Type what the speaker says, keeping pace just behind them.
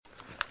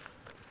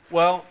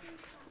Well,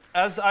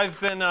 as I've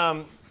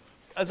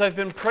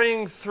been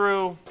praying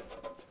through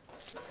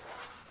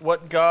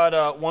what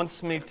God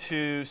wants me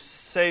to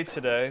say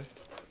today,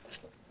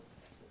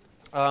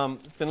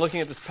 I've been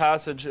looking at this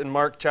passage in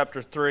Mark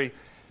chapter 3.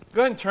 Go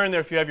ahead and turn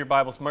there if you have your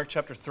Bibles, Mark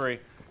chapter 3.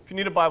 If you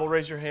need a Bible,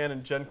 raise your hand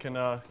and Jen can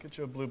get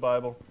you a blue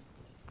Bible.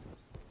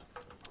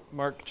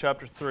 Mark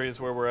chapter 3 is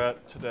where we're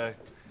at today.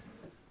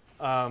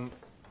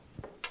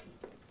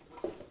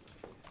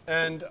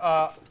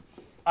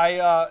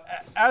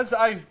 As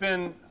I've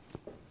been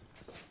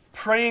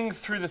praying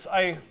through this,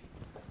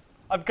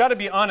 I've got to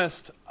be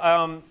honest.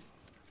 I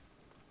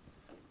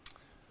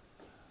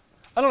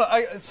don't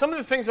know. Some of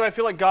the things that I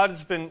feel like God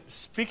has been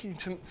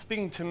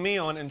speaking to me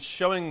on and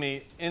showing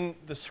me in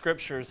the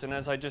Scriptures, and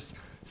as I just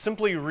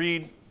simply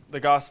read the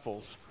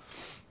Gospels,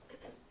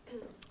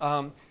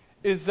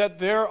 is that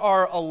there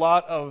are a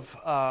lot of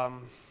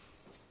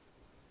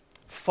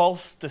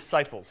false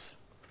disciples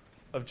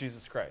of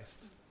Jesus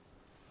Christ.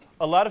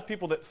 A lot of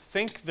people that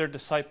think they're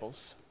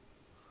disciples,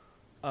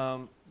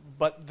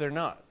 but they're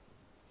not.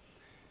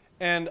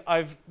 And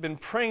I've been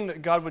praying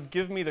that God would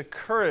give me the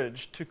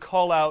courage to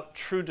call out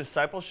true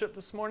discipleship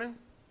this morning.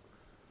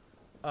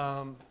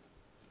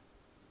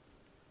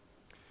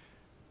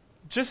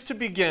 Just to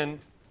begin,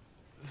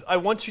 I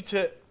want you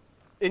to,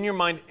 in your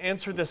mind,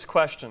 answer this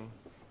question.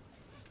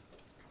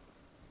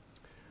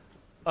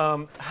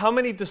 How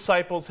many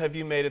disciples have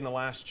you made in the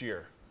last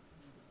year?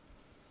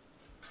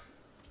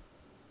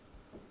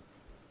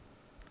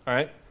 All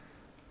right.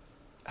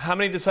 How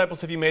many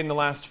disciples have you made in the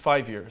last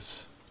 5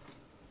 years?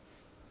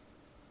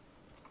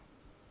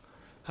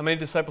 How many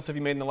disciples have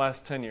you made in the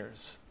last 10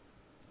 years?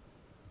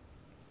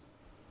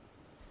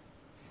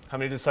 How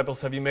many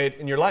disciples have you made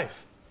in your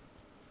life?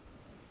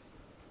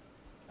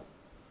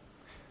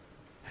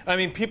 I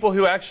mean, people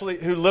who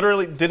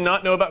literally did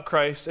not know about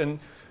Christ, and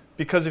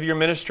because of your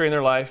ministry in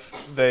their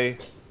life, they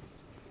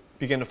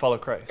begin to follow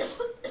Christ.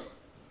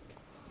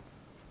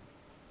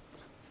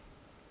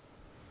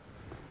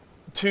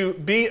 To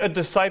be a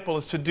disciple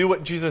is to do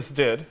what Jesus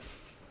did.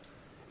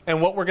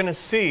 And what we're going to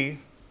see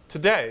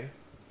today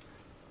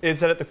is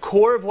that at the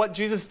core of what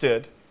Jesus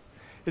did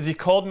is he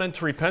called men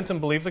to repent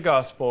and believe the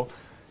gospel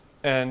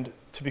and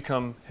to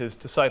become his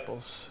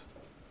disciples.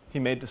 He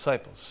made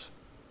disciples.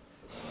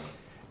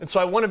 And so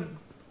I want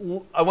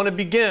to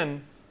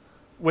begin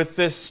with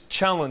this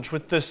challenge,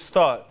 with this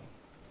thought.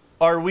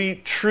 Are we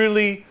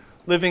truly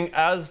living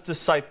as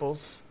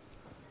disciples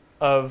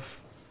of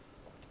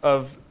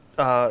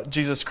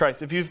Jesus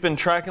Christ? If you've been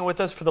tracking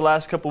with us for the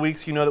last couple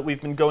weeks, you know that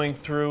we've been going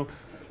through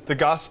the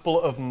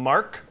Gospel of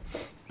Mark,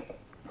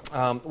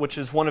 which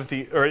is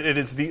it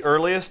is the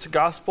earliest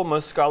gospel,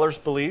 most scholars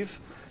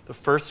believe, the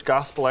first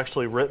gospel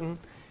actually written.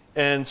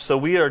 And so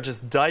we are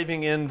just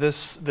diving in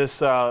this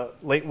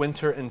late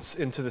winter and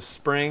into the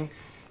spring,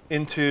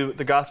 into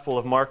the Gospel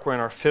of Mark. We're in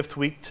our 5th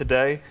week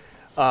today,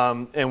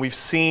 and we've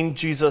seen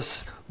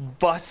Jesus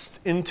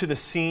bust into the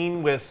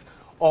scene with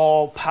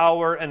all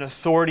power and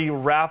authority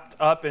wrapped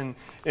up in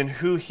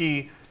who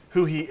he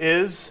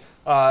is,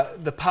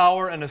 the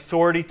power and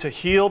authority to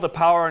heal, the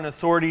power and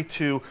authority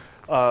to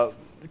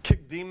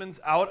kick demons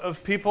out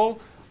of people.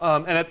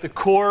 And at the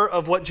core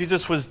of what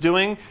Jesus was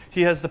doing,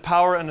 he has the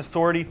power and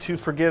authority to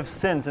forgive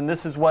sins. And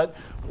this is what,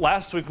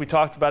 last week we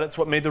talked about, it's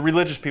what made the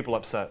religious people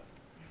upset.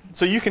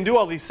 So you can do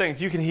all these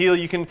things. You can heal,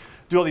 you can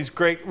do all these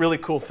great, really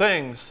cool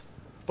things.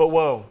 But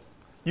whoa,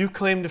 you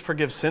claim to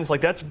forgive sins?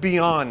 Like that's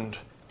beyond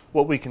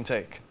what we can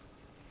take.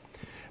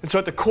 And so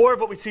at the core of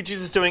what we see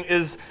Jesus doing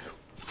is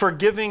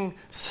forgiving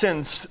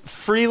sins,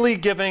 freely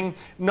giving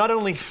not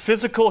only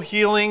physical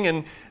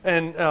healing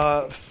and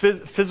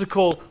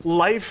physical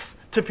life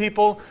to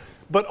people,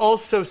 but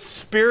also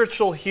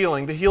spiritual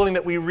healing, the healing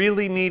that we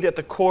really need at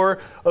the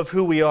core of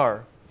who we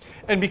are.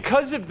 And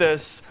because of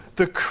this,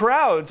 the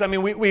crowds, I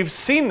mean, we've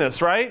seen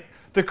this, right?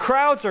 The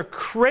crowds are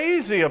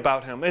crazy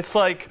about him. It's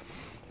like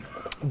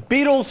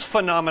Beatles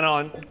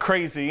phenomenon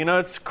crazy. You know,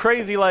 it's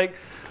crazy like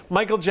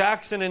Michael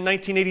Jackson in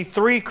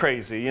 1983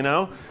 crazy, you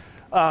know?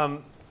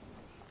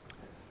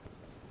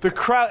 The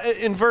crowd,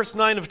 in verse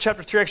 9 of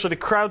chapter 3, actually, the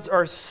crowds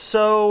are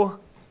so,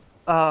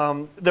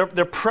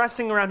 they're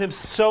pressing around him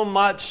so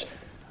much.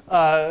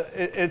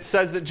 It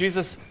says that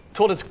Jesus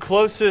told his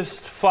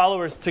closest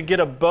followers to get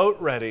a boat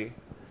ready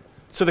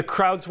so the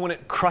crowds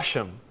wouldn't crush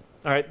him.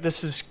 All right,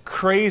 this is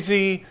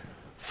crazy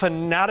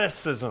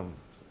fanaticism.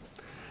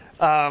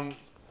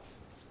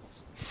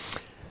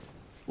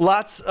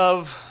 Lots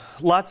of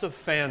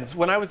fans.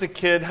 When I was a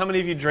kid, how many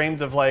of you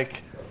dreamed of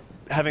like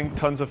having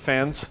tons of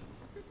fans?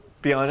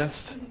 Be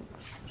honest.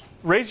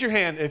 Raise your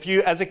hand if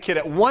you, as a kid,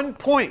 at one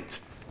point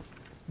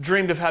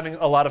dreamed of having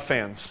a lot of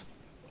fans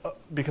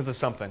because of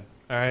something.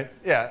 All right?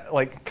 Yeah,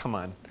 like, come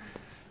on.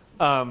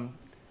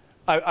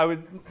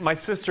 My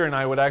sister and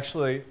I would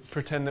actually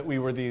pretend that we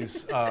were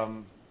these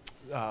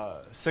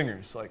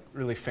singers, like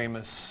really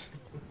famous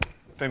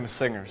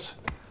singers.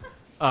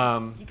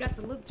 You got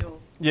the look,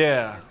 Joel.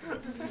 Yeah.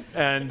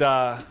 And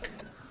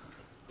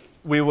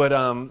we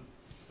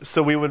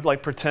would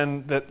like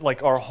pretend that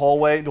like our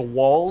hallway, the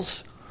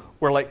walls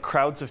were like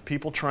crowds of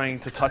people trying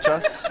to touch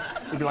us.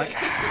 We'd be like,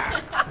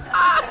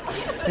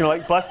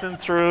 like busting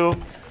through,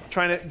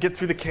 trying to get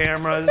through the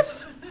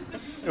cameras.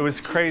 It was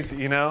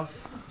crazy,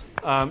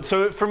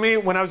 So for me,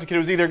 when I was a kid, it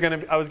was either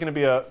I was going to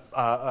be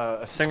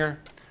a singer,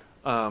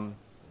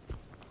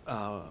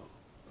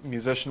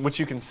 musician, which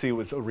you can see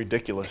was a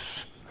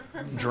ridiculous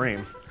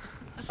dream,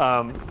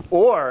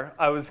 or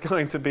I was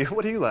going to be.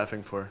 What are you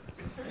laughing for?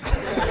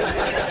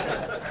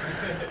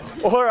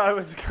 Or I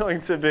was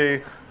going to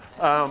be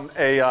an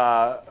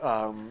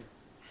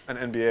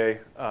NBA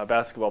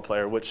basketball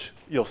player, which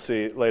you'll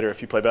see later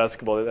if you play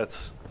basketball.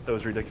 That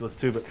was ridiculous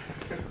too.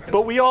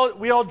 But we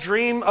all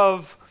dream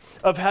of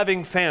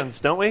having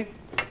fans, don't we?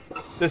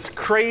 This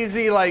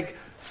crazy, like,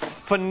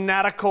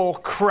 fanatical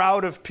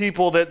crowd of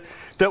people that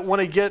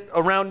want to get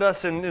around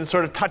us and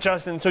sort of touch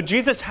us. And so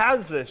Jesus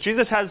has this.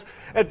 Jesus has,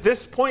 at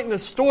this point in the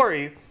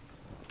story,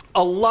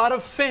 a lot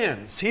of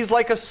fans. He's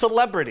like a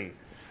celebrity.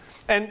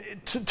 And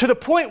to the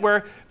point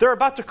where they're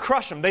about to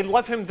crush him. They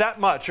love him that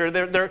much, or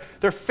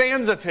they're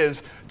fans of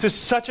his to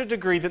such a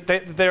degree that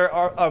they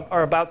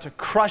are about to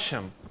crush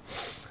him.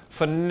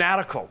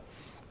 Fanatical.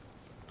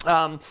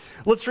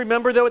 Let's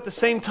remember, though, at the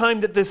same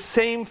time that this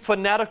same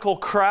fanatical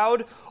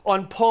crowd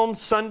on Palm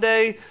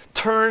Sunday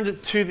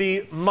turned to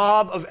the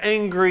mob of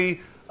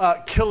angry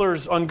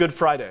killers on Good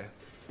Friday.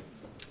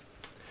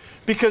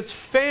 Because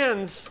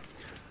fans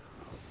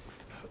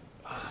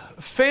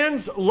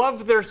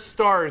love their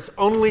stars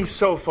only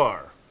so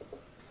far.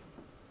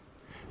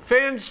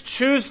 Fans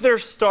choose their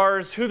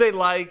stars, who they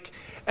like,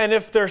 and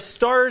if their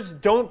stars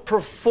don't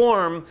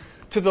perform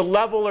to the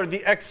level or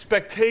the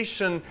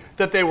expectation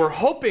that they were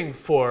hoping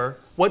for,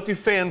 what do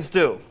fans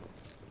do?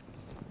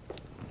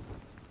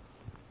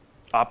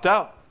 Opt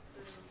out.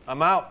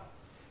 I'm out.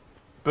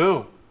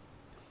 Boo.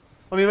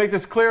 Let me make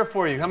this clear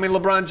for you. How many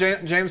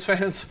LeBron James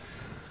fans?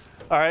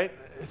 All right.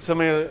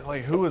 Somebody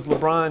like, who is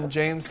LeBron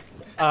James?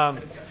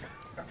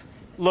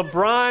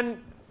 LeBron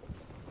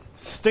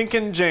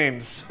stinking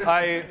James.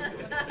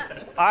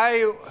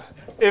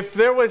 If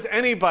there was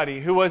anybody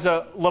who was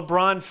a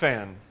LeBron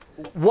fan,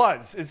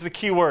 is the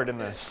key word in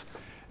this.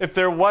 If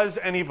there was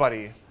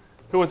anybody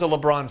who was a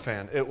LeBron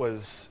fan, it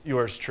was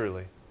yours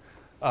truly.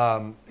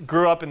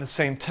 Grew up in the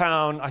same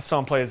town. I saw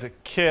him play as a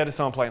kid. I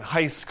saw him play in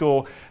high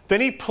school.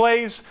 Then he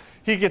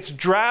gets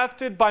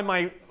drafted by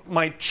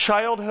my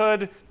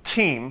childhood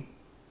team,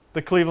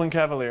 the Cleveland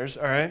Cavaliers,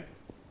 all right?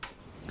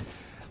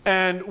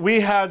 And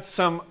we had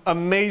some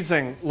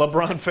amazing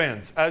LeBron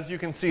fans. As you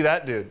can see,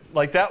 that dude.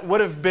 Like, that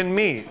would have been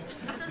me.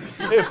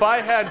 If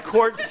I had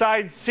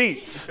courtside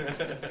seats,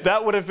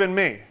 that would have been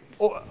me.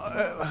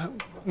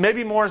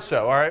 Maybe more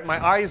so, all right?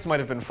 My eyes might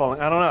have been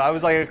falling. I don't know. I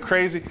was like a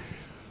crazy.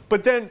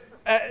 But then,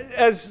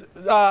 as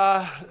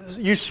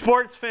you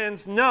sports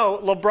fans know,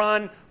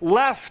 LeBron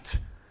left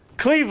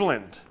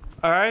Cleveland,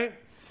 all right?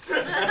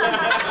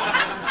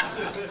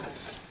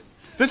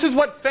 This is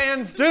what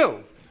fans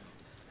do.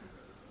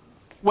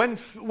 When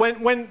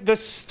the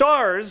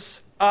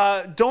stars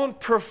don't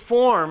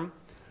perform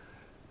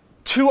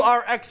to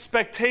our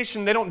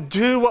expectation, they don't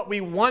do what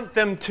we want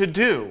them to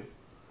do.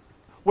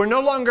 We're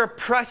no longer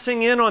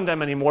pressing in on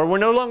them anymore. We're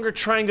no longer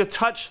trying to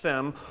touch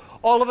them.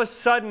 All of a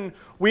sudden,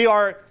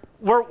 we're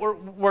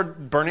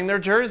burning their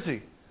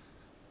jersey.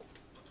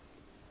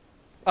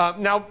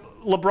 Now,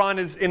 LeBron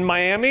is in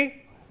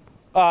Miami.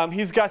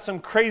 He's got some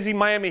crazy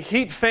Miami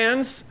Heat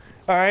fans.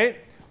 All right,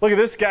 look at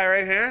this guy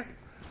right here.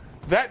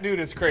 That dude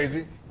is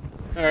crazy.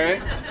 All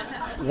right.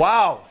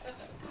 Wow.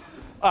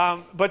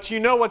 But you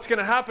know what's going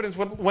to happen is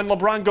when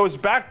LeBron goes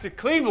back to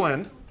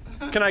Cleveland,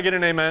 can I get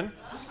an amen?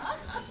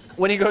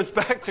 When he goes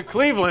back to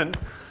Cleveland,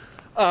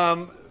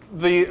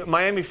 the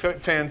Miami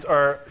fans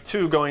are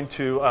too going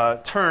to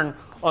turn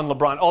on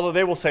LeBron, although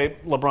they will say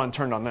LeBron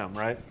turned on them,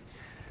 right?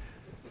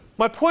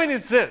 My point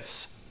is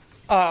this.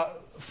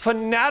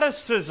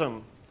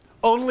 Fanaticism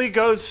only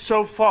goes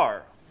so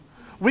far.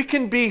 We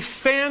can be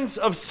fans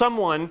of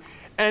someone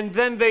and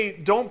then they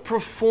don't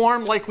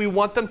perform like we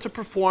want them to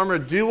perform or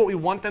do what we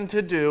want them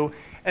to do,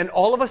 and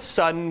all of a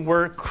sudden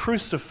we're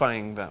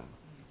crucifying them.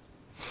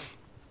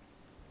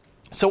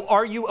 So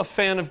are you a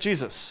fan of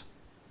Jesus?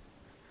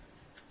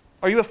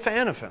 Are you a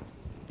fan of him?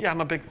 Yeah,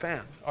 I'm a big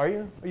fan. Are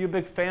you? Are you a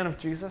big fan of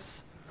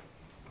Jesus?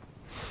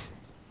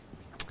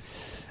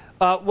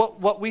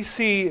 What we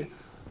see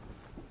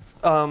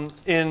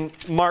in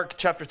Mark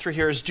chapter 3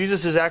 here is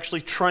Jesus is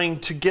actually trying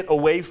to get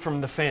away from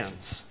the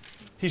fans.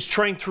 He's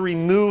trying to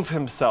remove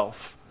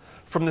himself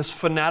from this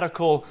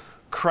fanatical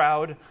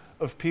crowd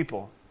of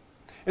people.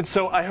 And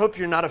so I hope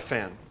you're not a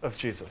fan of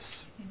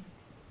Jesus.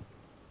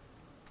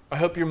 I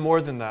hope you're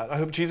more than that. I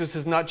hope Jesus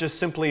is not just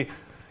simply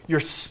your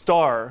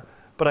star,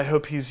 but I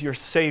hope he's your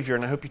Savior,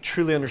 and I hope you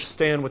truly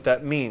understand what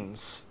that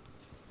means.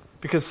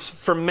 Because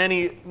for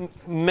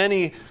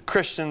many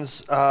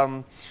Christians,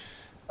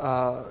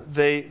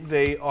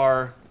 they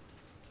are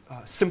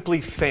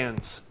simply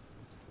fans.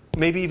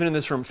 Maybe even in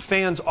this room,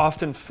 fans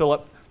often fill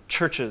up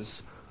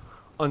churches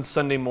on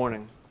Sunday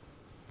morning.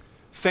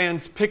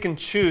 Fans pick and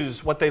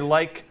choose what they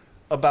like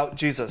about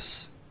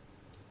Jesus.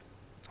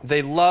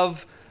 They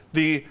love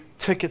the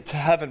ticket to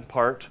heaven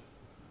part,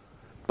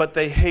 but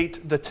they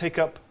hate the take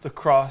up the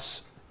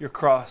cross, your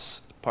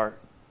cross part.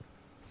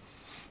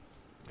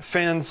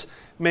 Fans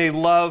may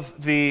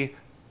love the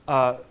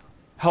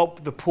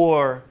help the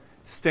poor,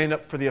 stand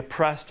up for the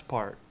oppressed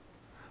part,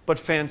 but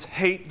fans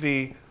hate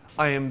the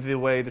I am the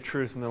way, the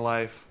truth, and the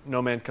life.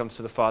 No man comes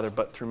to the Father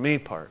but through me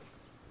part.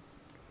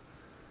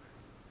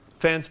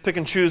 Fans pick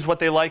and choose what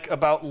they like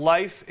about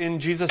life in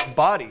Jesus'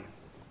 body,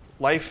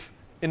 life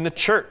in the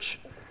church.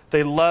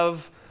 They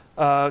love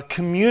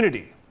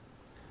community,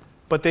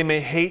 but they may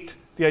hate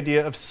the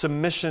idea of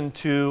submission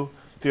to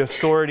the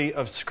authority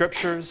of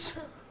scriptures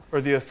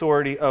or the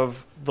authority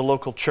of the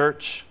local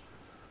church.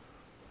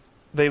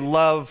 They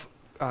love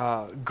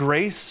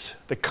grace,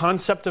 the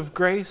concept of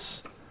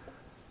grace,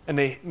 and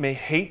they may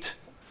hate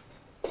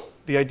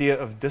the idea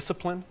of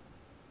discipline.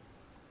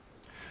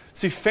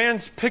 See,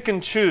 fans pick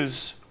and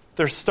choose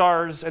their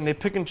stars, and they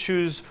pick and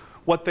choose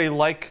what they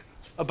like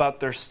about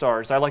their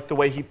stars. I like the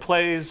way he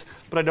plays,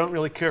 but I don't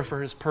really care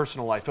for his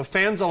personal life. A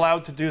fan's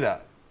allowed to do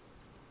that.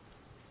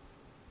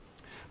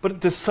 But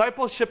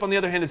discipleship, on the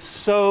other hand, is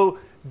so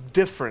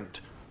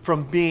different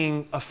from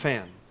being a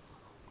fan.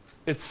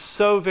 It's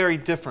so very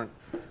different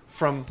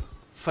from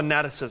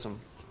fanaticism.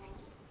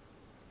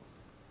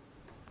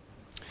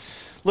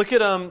 Look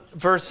at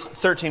verse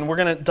 13. We're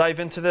going to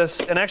dive into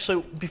this. And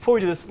actually, before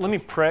we do this, let me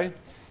pray.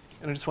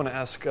 And I just want to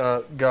ask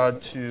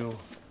God to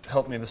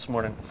help me this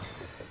morning.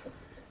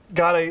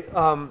 God,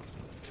 I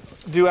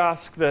do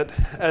ask that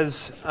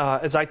as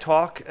I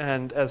talk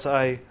and as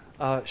I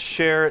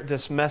share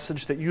this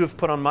message that you have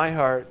put on my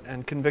heart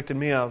and convicted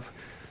me of,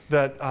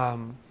 that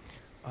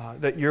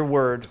your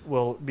word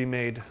will be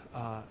made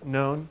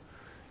known,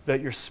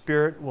 that your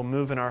Spirit will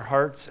move in our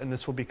hearts, and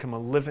this will become a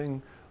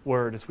living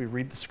word as we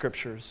read the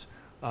Scriptures.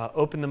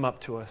 Open them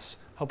up to us.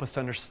 Help us to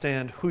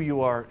understand who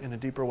you are in a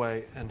deeper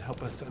way, and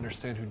help us to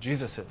understand who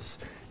Jesus is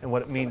and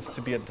what it means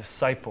to be a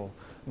disciple,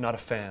 not a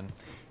fan.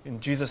 In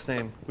Jesus'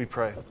 name we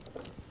pray.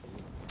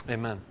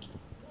 Amen.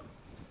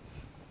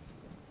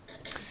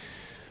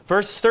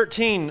 Verse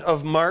 13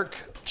 of Mark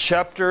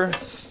chapter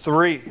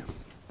 3.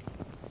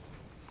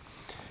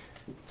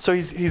 So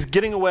he's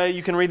getting away.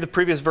 You can read the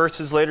previous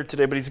verses later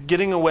today, but he's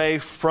getting away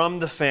from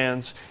the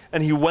fans.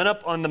 And he went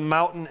up on the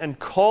mountain and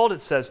called,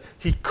 it says,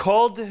 he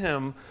called to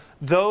him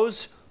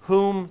those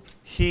whom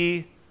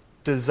he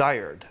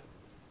desired.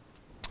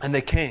 And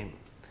they came.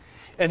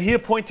 And he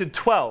appointed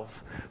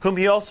 12, whom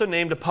he also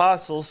named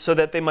apostles, so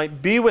that they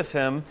might be with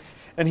him,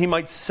 and he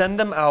might send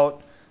them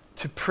out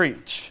to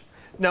preach.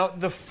 Now,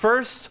 the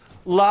first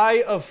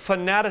lie of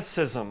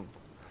fanaticism,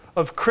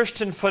 of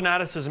Christian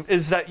fanaticism,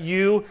 is that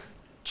you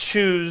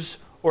choose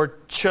or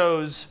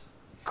chose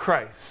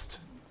Christ.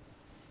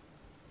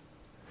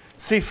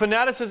 See,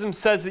 fanaticism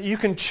says that you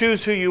can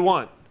choose who you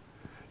want.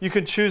 You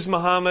could choose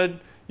Muhammad,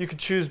 you could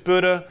choose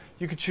Buddha,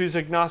 you could choose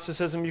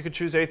agnosticism, you could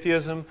choose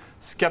atheism,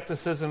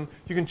 skepticism.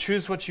 You can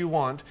choose what you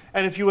want.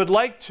 And if you would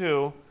like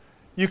to,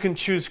 you can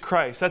choose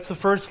Christ. That's the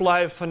first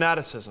lie of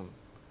fanaticism.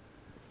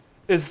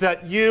 Is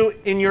that you,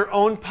 in your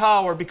own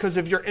power, because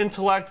of your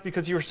intellect,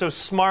 because you were so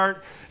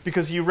smart,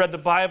 because you read the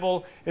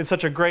Bible in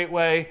such a great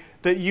way,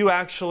 that you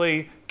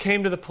actually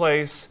came to the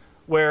place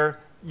where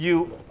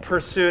you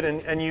pursued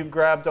and you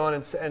grabbed on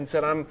and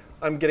said,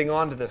 I'm getting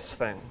onto this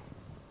thing.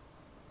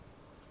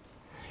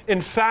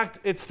 In fact,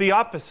 it's the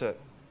opposite.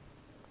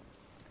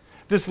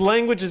 This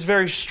language is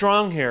very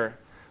strong here.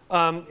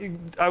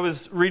 I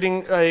was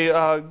reading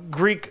a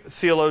Greek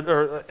theologian,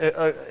 or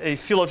a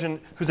theologian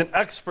who's an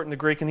expert in the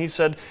Greek, and he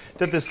said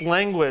that this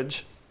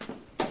language,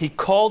 he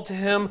called to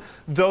him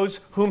those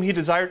whom he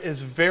desired,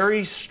 is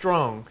very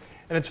strong,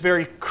 and it's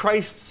very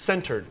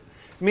Christ-centered,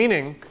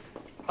 meaning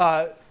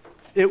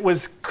it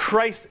was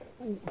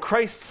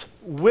Christ's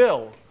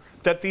will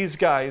that these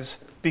guys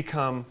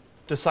become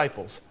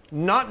disciples,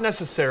 not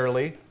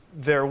necessarily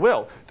their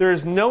will. There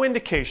is no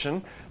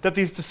indication that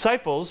these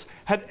disciples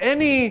had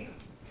any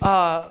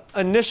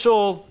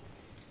initial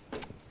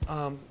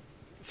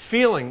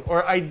feeling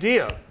or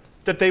idea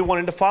that they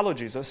wanted to follow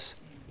Jesus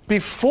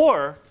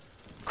before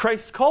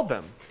Christ called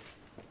them.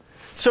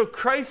 So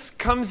Christ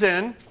comes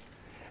in,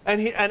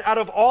 and out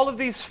of all of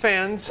these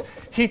fans,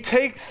 he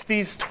takes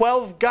these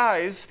 12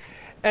 guys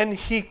and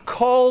he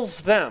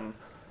calls them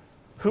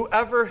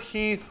whoever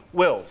he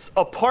wills,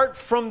 apart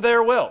from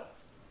their will,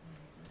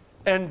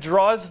 and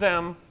draws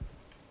them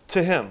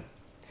to him.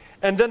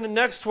 And then the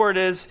next word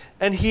is,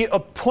 and he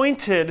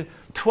appointed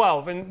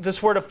 12. And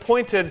this word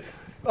appointed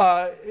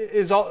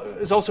is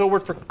also a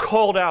word for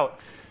called out.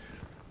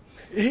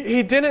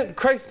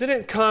 Christ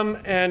didn't come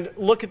and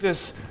look at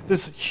this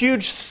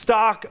huge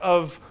stock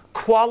of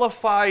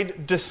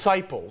qualified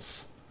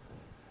disciples.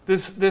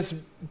 This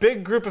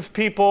big group of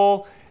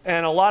people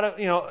and a lot of,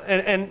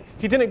 and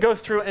he didn't go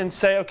through and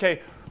say,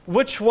 okay,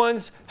 which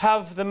ones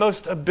have the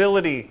most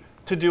ability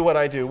to do what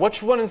I do?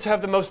 Which ones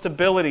have the most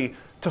ability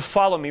to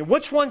follow me?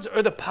 Which ones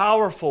are the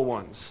powerful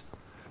ones?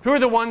 Who are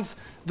the ones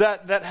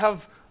that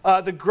have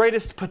the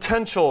greatest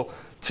potential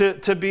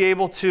to be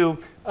able to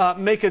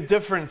make a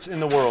difference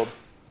in the world?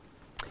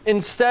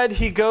 Instead,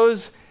 he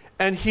goes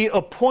and he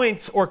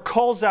appoints or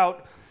calls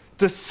out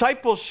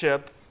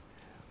discipleship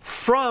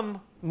from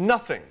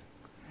nothing.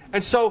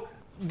 And so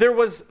there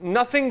was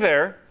nothing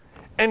there,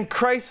 and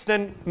Christ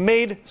then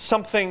made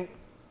something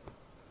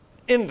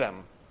in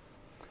them.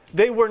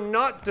 They were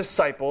not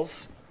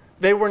disciples.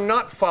 They were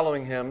not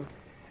following him,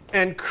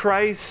 and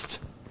Christ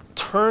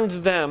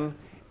turned them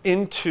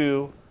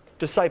into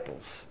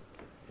disciples.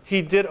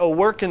 He did a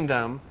work in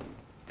them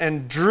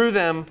and drew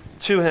them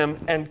to him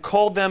and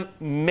called them,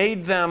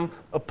 made them,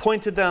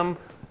 appointed them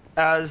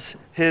as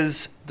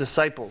his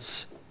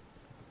disciples.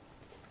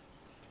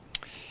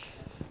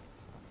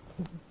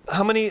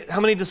 How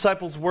many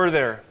disciples were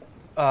there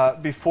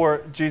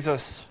before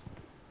Jesus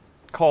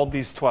called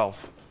these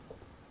 12?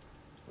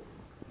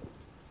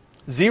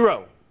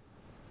 0.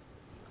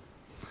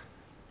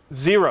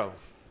 0.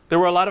 There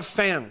were a lot of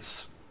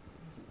fans.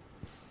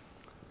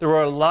 There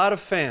were a lot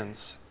of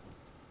fans.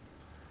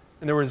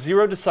 And there were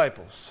 0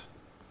 disciples.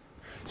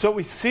 So what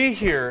we see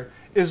here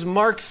is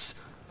Mark's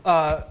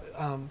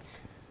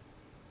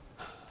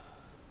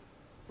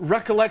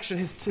recollection,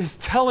 his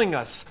telling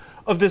us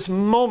of this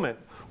moment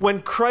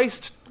when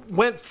Christ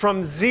went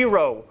from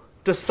 0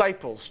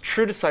 disciples,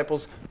 true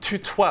disciples, to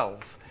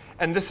 12.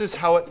 And this is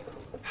how it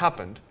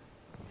happened.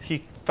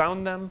 He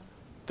found them,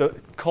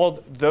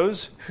 called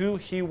those who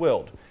he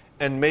willed,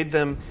 and made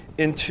them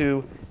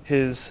into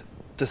his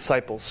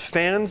disciples.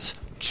 Fans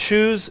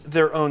choose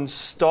their own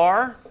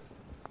star.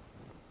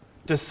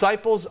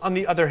 Disciples, on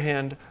the other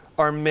hand,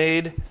 are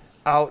made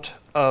out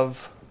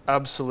of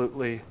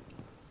absolutely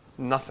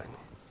nothing.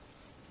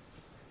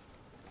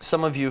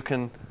 Some of you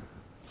can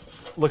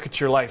look at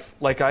your life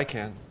like I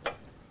can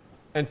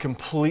and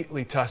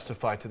completely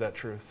testify to that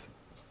truth.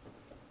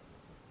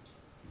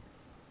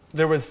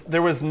 There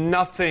was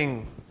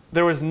nothing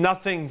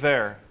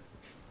there.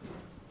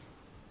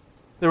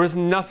 There was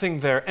nothing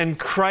there. And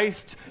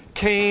Christ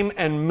came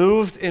and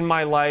moved in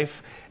my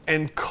life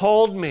and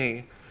called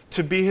me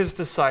to be his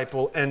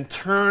disciple and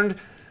turned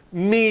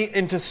me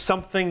into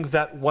something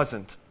that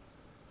wasn't.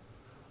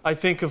 I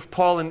think of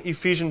Paul in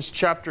Ephesians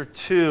chapter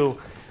 2,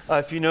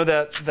 if you know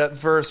that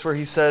verse where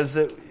he says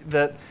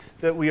that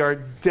we are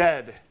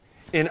dead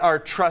in our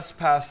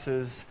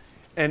trespasses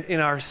and in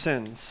our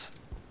sins.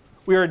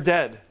 We are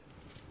dead.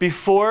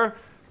 Before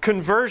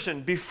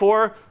conversion,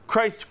 before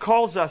Christ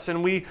calls us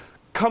and we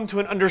come to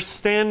an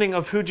understanding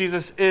of who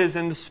Jesus is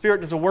and the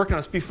Spirit does a work in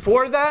us,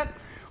 before that,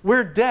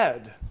 we're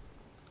dead.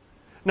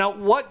 Now,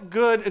 what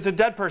good is a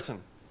dead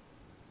person?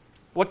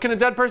 What can a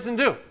dead person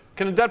do?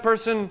 Can a dead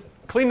person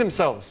clean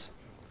themselves?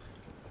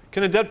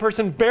 Can a dead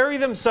person bury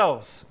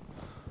themselves?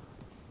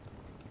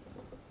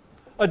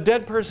 A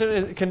dead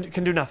person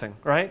can do nothing,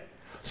 right?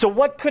 So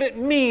what could it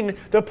mean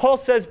that Paul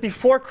says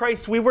before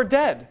Christ we were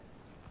dead?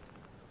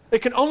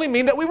 It can only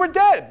mean that we were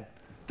dead.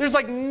 There's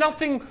like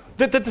nothing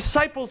that the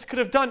disciples could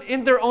have done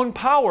in their own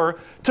power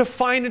to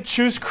find and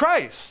choose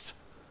Christ.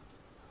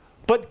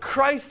 But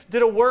Christ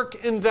did a work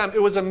in them.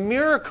 It was a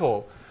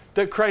miracle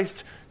that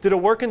Christ did a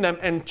work in them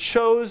and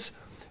chose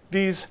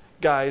these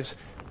guys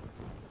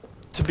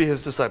to be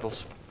his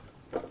disciples.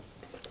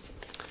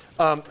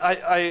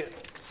 I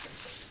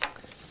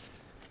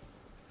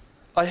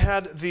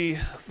had the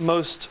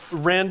most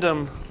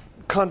random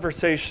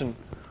conversation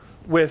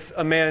with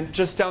a man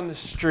just down the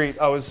street.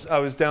 I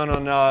was down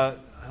on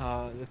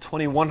the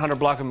 2100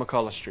 block of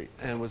McCullough Street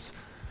and was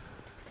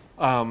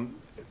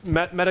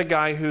met a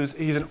guy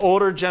he's an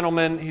older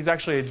gentleman. He's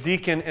actually a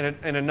deacon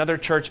in another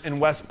church in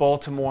West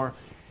Baltimore.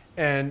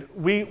 And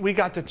we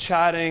got to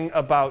chatting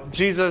about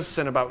Jesus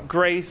and about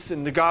grace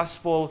and the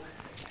gospel.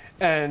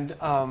 And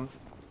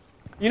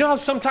you know how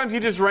sometimes you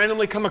just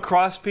randomly come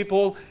across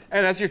people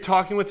and as you're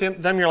talking with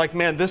them, you're like,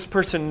 man, this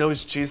person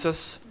knows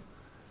Jesus.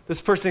 This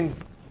person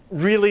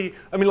really,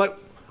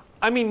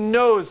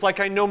 knows like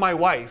I know my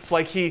wife.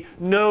 Like he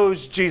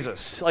knows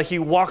Jesus. Like he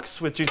walks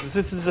with Jesus.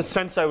 This is the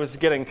sense I was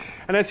getting.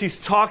 And as he's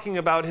talking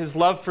about his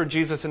love for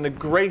Jesus and the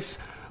grace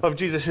of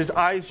Jesus, his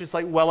eyes just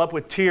like well up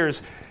with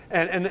tears.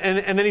 And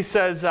then he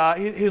says,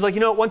 he was like,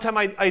 one time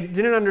I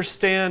didn't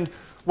understand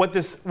what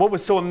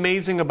was so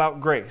amazing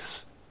about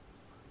grace.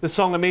 The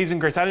song Amazing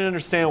Grace. I didn't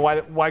understand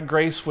why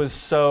grace was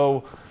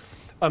so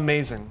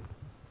amazing.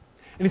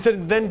 And he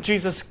said, then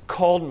Jesus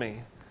called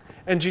me.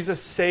 And Jesus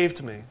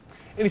saved me.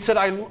 And he said,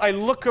 I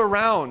look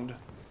around.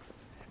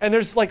 And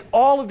there's like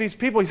all of these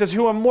people, he says,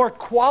 who are more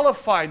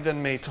qualified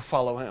than me to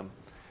follow him.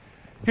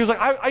 He was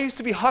like, I used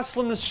to be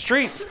hustling the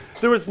streets.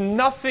 There was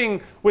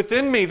nothing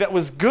within me that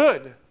was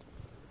good. And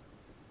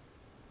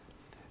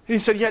he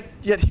said, yet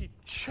he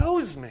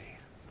chose me.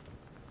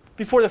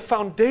 Before the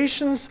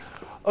foundations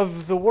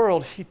of the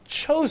world, he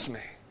chose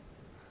me.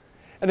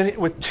 And then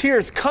with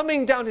tears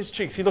coming down his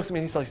cheeks, he looks at me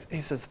and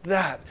he says,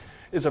 that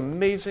is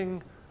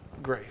amazing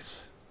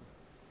grace.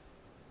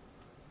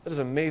 That is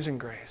amazing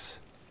grace.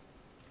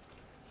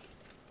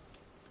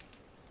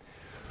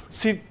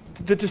 See,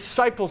 the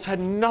disciples had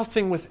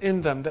nothing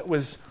within them that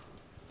was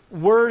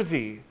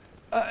worthy.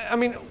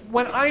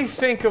 When I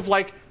think of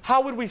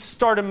how would we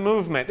start a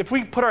movement? If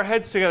we put our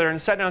heads together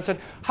and sat down and said,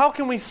 how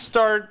can we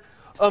start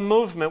a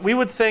movement, we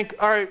would think,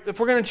 all right, if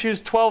we're going to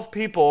choose 12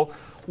 people,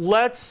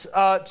 let's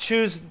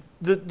choose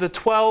the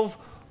 12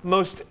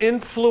 most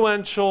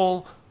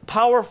influential,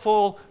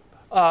 powerful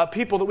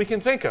people that we can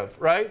think of,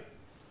 right?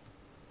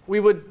 We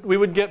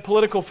would get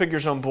political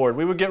figures on board.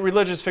 We would get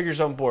religious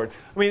figures on board.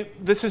 I mean,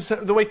 this is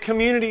the way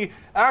community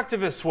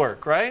activists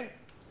work, right?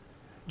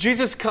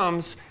 Jesus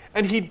comes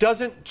and he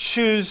doesn't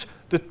choose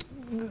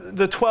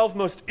the 12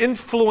 most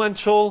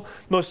influential,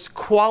 most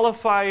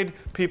qualified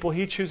people.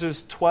 He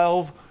chooses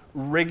 12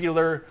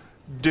 regular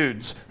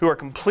dudes who are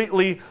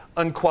completely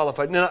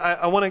unqualified. Now,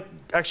 I want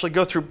to actually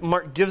go through,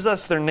 Mark gives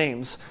us their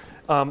names,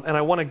 and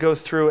I want to go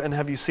through and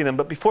have you see them.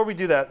 But before we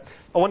do that,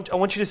 I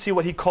want you to see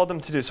what he called them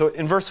to do. So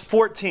in verse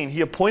 14,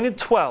 he appointed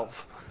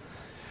 12,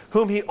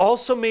 whom he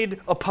also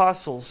made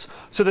apostles,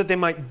 so that they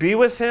might be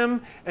with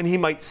him and he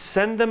might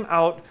send them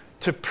out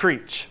to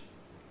preach.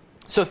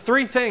 So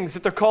 3 things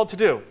that they're called to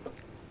do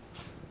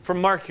from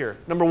Mark here.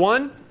 Number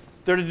 1,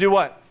 they're to do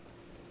what?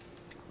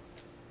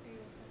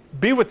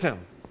 Be with him.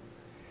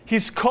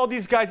 He's called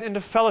these guys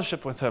into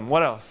fellowship with him.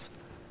 What else?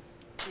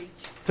 Preach.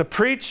 To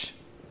preach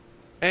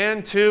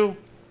and to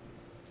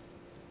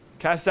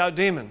cast out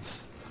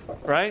demons,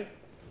 right?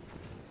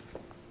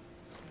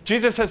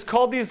 Jesus has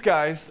called these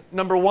guys,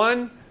 number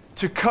 1,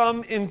 to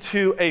come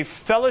into a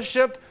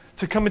fellowship,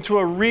 to come into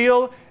a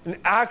real and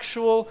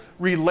actual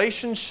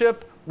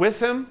relationship with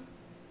him.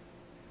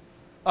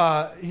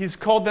 He's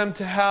called them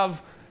to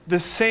have the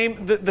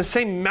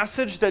same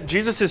message that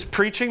Jesus is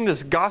preaching,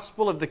 this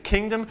gospel of the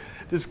kingdom,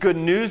 this good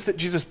news that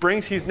Jesus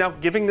brings. He's now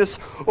giving this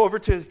over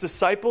to his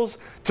disciples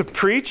to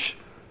preach,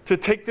 to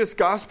take this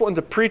gospel and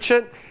to preach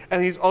it.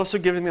 And he's also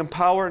giving them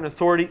power and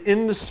authority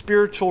in the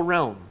spiritual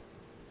realm.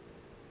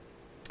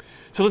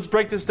 So let's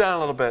break this down a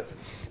little bit.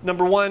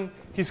 Number 1,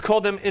 he's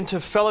called them into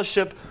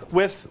fellowship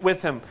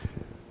with him.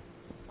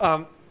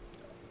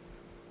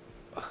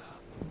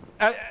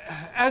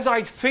 As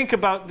I think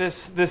about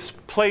this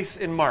place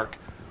in Mark,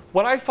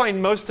 what I find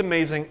most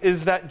amazing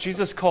is that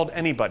Jesus called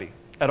anybody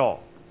at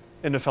all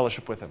into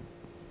fellowship with him.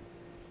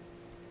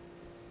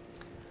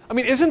 I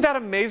mean, isn't that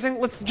amazing?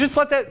 Let's just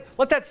let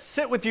that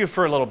sit with you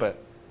for a little bit.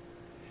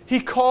 He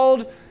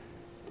called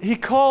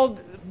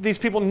these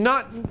people he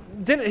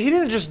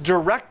didn't just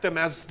direct them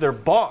as their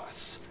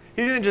boss.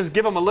 He didn't just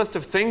give them a list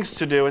of things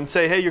to do and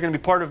say, hey, you're going to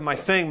be part of my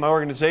thing, my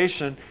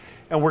organization,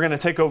 and we're going to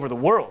take over the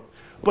world.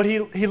 But he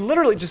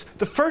literally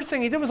the first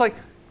thing he did was like,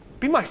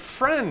 be my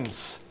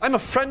friends. I'm a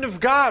friend of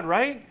God,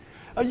 right?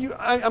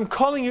 I'm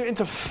calling you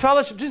into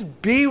fellowship.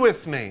 Just be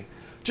with me.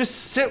 Just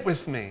sit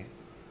with me.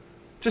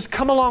 Just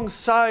come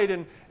alongside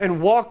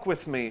and walk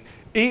with me.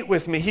 Eat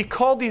with me. He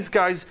called these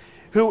guys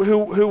who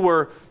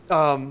were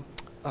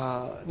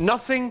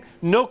nothing,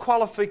 no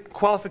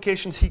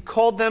qualifications. He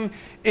called them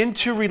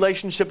into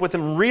relationship with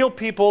him. Real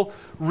people,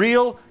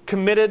 real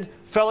committed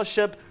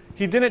fellowship.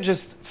 He didn't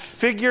just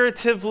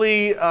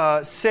figuratively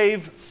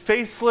save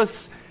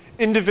faceless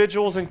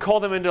individuals and call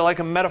them into like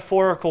a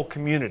metaphorical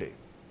community.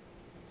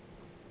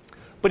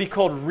 But he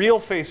called real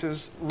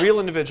faces, real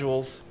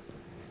individuals,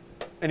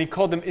 and he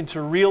called them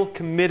into real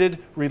committed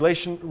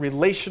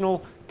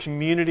relational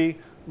community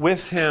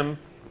with him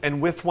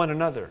and with one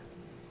another.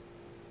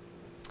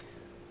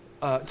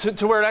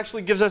 To where it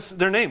actually gives us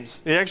their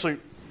names.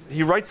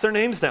 He writes their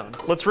names down.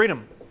 Let's read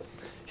them.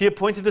 He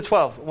appointed the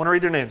 12. I want to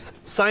read their names.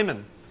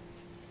 Simon,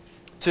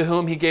 to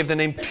whom he gave the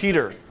name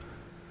Peter.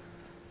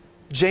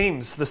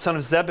 James, the son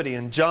of Zebedee,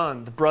 and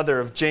John, the brother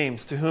of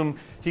James, to whom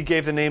he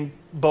gave the name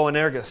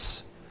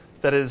Boanerges,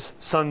 that is,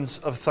 sons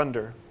of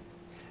thunder.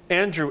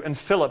 Andrew and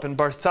Philip and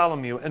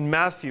Bartholomew and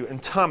Matthew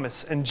and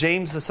Thomas and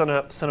James, the son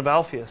of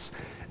Alphaeus,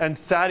 and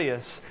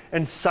Thaddeus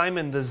and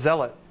Simon the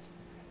Zealot,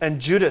 and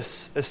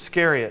Judas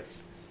Iscariot,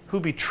 who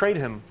betrayed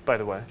him, by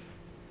the way.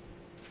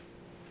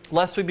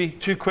 Lest we be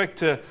too quick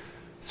to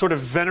sort of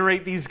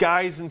venerate these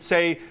guys and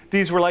say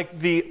these were like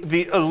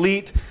the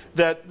elite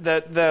that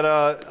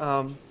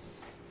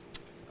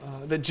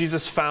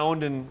Jesus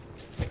found, and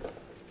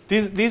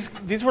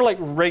these were like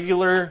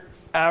regular,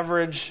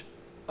 average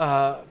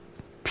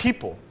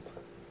people.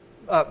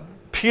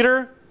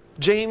 Peter,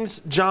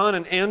 James, John,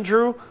 and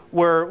Andrew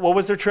were, what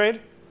was their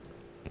trade?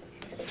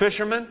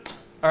 Fishermen.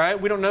 All right,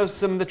 we don't know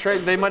some of the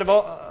trade. They might have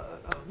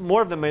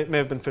more of them may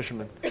have been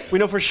fishermen. We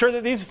know for sure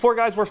that these 4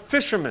 guys were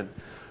fishermen,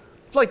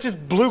 like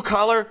just blue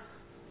collar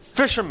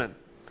fishermen.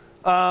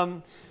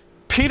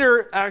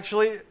 Peter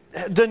actually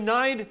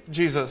denied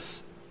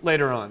Jesus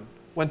later on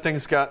when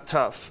things got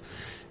tough.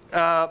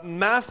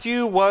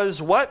 Matthew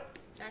was what?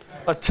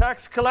 A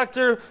tax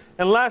collector.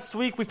 And last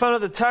week we found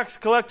out the tax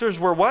collectors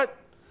were what?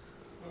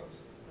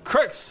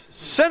 Crooks,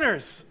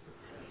 sinners.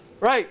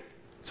 Right.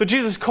 So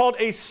Jesus called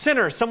a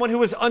sinner, someone who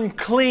was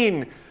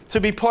unclean, to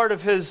be part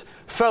of his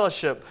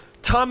fellowship.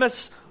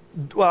 Thomas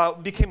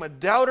became a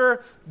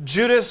doubter.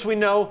 Judas, we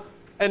know,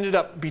 ended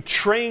up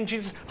betraying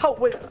Jesus.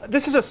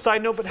 This is a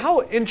side note, but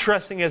how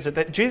interesting is it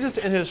that Jesus,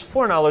 in his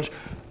foreknowledge,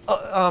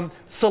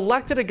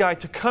 selected a guy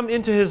to come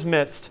into his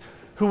midst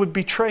who would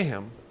betray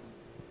him?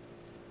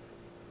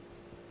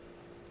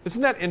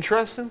 Isn't that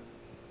interesting?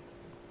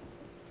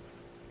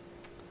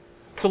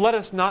 So let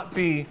us not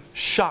be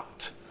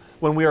shocked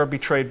when we are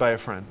betrayed by a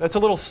friend. That's a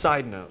little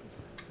side note.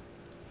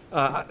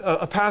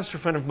 A pastor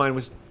friend of mine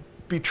was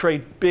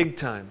betrayed big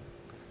time.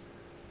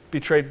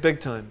 Betrayed big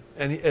time.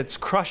 And it's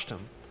crushed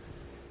him.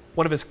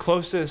 One of his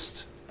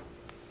closest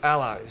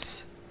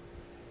allies.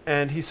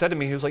 And he said to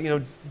me, he was like,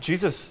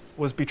 Jesus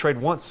was betrayed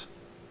once.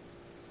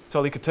 That's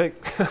all he could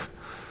take.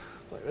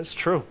 Like, that's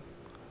true.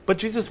 But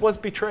Jesus was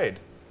betrayed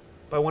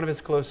by one of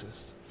his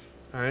closest.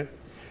 All right?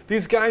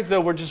 These guys,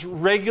 though, were just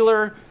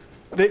regular.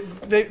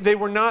 They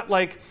were not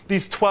like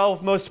these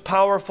 12 most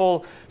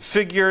powerful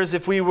figures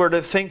if we were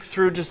to think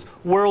through just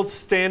world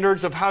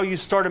standards of how you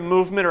start a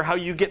movement or how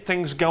you get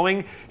things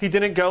going. He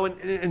didn't go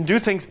and do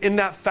things in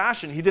that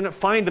fashion. He didn't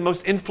find the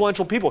most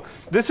influential people.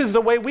 This is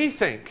the way we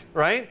think,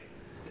 right?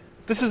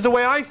 This is the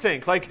way I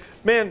think. Like,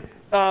 man,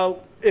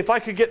 if I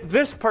could get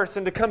this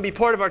person to come be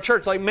part of our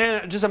church, like,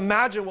 man, just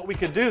imagine what we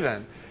could do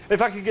then.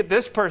 If I could get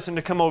this person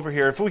to come over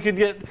here, if we could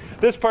get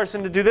this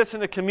person to do this in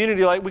the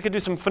community, like we could do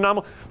some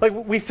phenomenal, like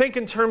we think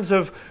in terms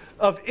of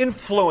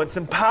influence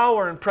and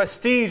power and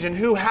prestige and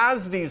who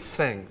has these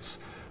things,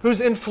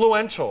 who's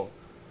influential.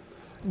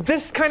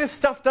 This kind of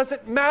stuff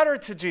doesn't matter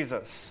to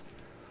Jesus.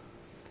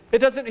 It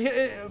doesn't,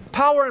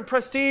 power and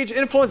prestige,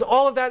 influence,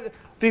 all of that,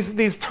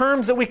 these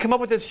terms that we come up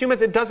with as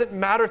humans, it doesn't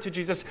matter to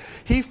Jesus.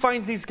 He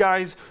finds these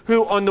guys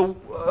who,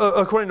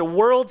 according to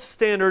world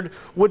standard,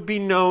 would be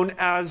known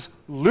as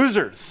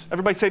losers.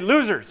 Everybody say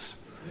losers.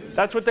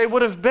 That's what they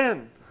would have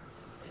been.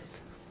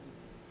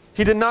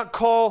 He did not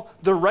call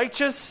the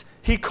righteous.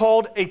 He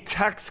called a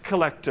tax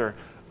collector,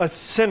 a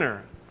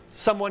sinner,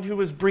 someone who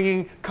was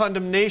bringing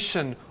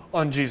condemnation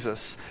on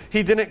Jesus.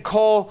 He didn't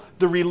call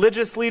the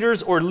religious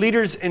leaders or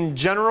leaders in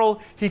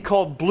general. He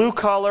called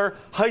blue-collar,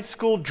 high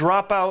school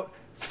dropout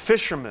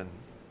fishermen.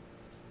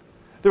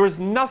 There was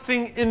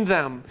nothing in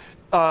them,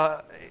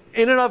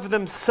 in and of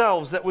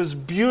themselves, that was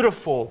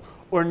beautiful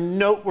or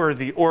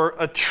noteworthy or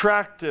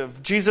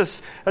attractive.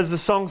 Jesus, as the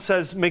song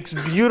says, makes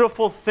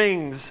beautiful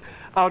things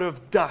out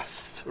of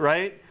dust,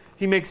 right?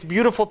 He makes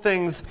beautiful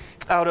things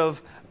out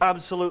of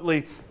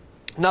absolutely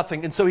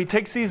nothing. And so he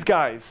takes these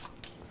guys,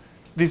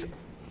 these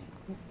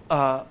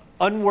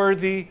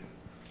unworthy,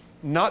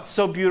 not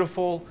so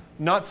beautiful,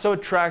 not so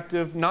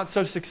attractive, not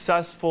so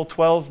successful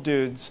 12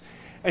 dudes,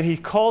 and he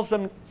calls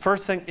them,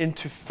 first thing,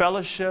 into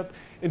fellowship,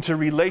 into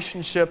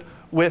relationship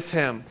with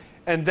him.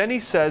 And then he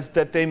says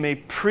that they may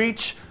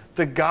preach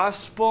the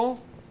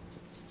gospel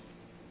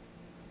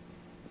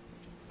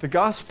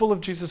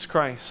of Jesus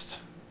Christ,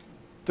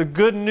 the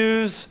good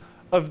news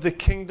of the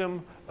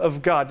kingdom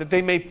of God, that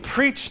they may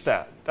preach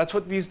that. That's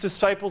what these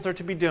disciples are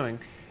to be doing.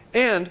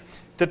 And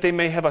that they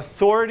may have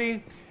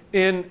authority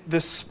in the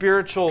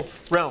spiritual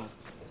realm.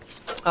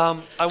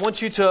 I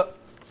want you to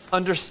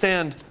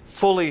understand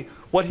fully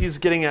what he's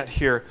getting at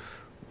here.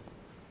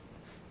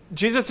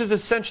 Jesus is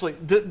essentially,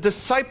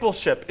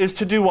 discipleship is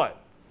to do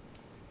what?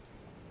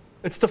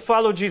 It's to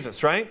follow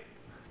Jesus, right?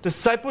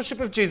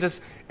 Discipleship of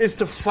Jesus is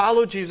to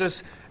follow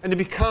Jesus and to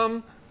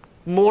become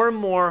more and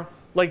more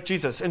like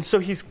Jesus. And so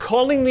he's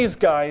calling these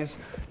guys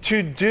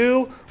to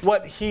do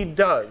what he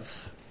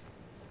does.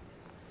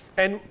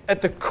 And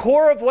at the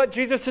core of what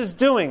Jesus is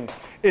doing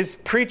is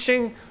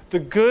preaching the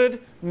good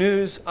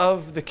news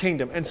of the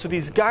kingdom. And so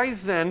these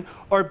guys then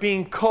are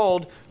being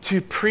called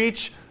to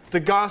preach the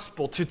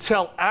gospel, to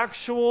tell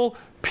actual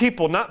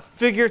people, not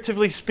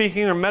figuratively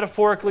speaking or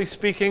metaphorically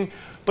speaking,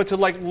 but to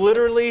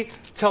literally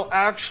tell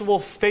actual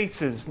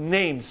faces,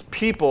 names,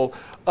 people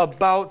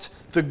about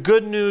the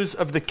good news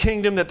of the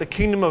kingdom, that the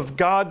kingdom of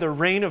God, the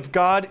reign of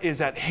God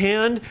is at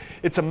hand.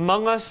 It's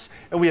among us,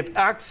 and we have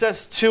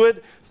access to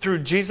it through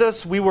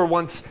Jesus. We were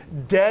once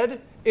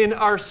dead in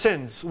our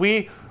sins.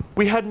 We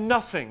had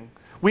nothing.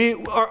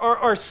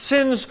 Our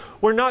sins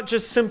were not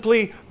just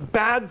simply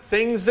bad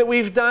things that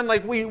we've done.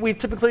 Like we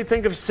typically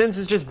think of sins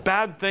as just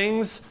bad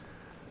things.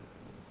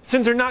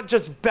 Sins are not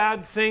just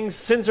bad things.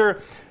 Sins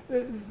are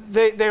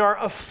they are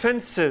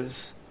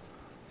offenses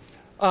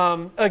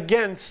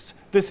against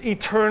this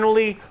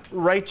eternally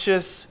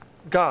righteous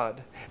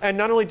God. And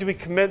not only do we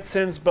commit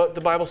sins, but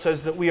the Bible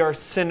says that we are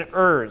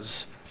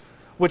sinners,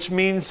 which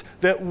means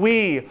that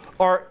we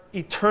are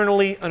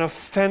eternally an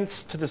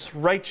offense to this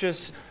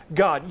righteous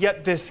God.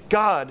 Yet this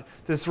God,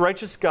 this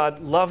righteous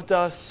God, loved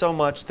us so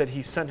much that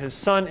he sent his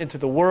Son into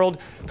the world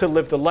to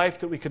live the life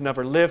that we could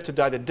never live, to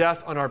die the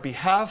death on our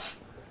behalf,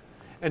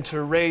 and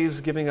to raise,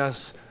 giving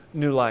us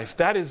new life.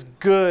 That is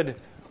good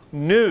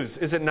news,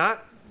 is it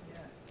not?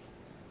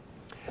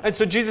 And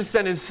so Jesus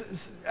then,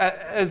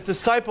 as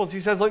disciples,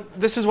 he says, "Look,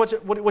 this is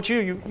what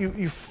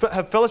you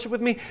have fellowship with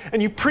me,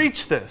 and you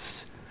preach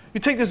this. You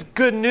take this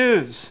good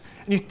news,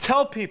 and you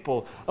tell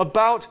people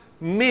about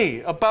me,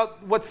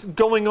 about what's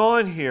going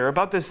on here,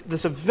 about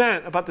this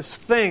event, about this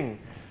thing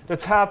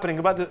that's happening,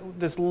 about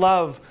this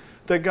love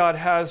that God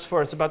has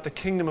for us, about the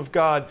kingdom of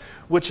God,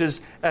 which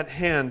is at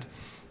hand."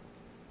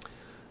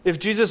 If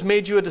Jesus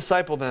made you a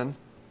disciple, then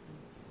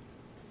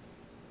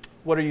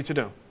what are you to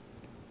do?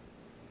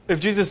 If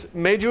Jesus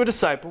made you a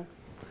disciple,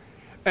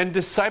 and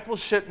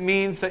discipleship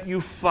means that you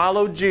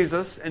follow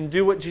Jesus and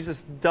do what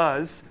Jesus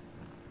does,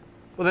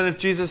 Well, then if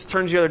Jesus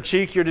turns the other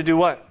cheek, you're to do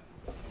what?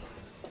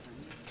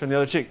 Turn the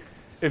other cheek.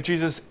 If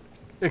Jesus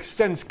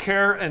extends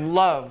care and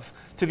love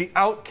to the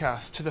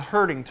outcast, to the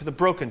hurting, to the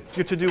broken,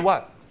 you're to do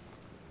what?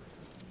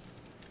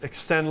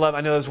 Extend love.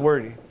 I know that's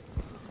wordy.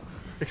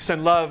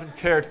 Extend love and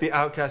care to the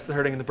outcast, the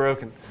hurting, and the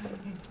broken.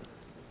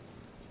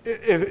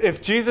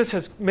 If Jesus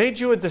has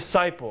made you a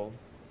disciple,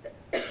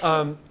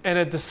 and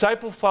a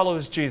disciple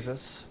follows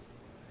Jesus,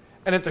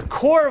 and at the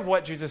core of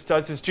what Jesus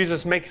does is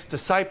Jesus makes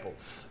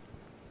disciples,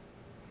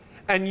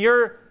 and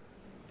you're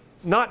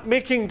not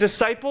making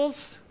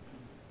disciples,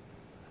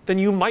 then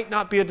you might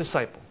not be a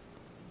disciple.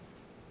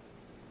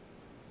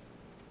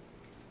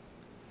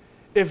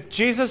 If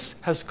Jesus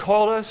has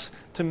called us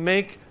to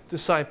make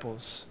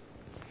disciples,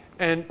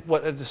 and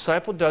what a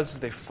disciple does is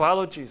they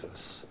follow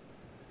Jesus,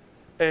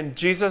 and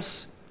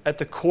Jesus, at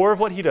the core of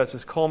what he does,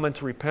 is call men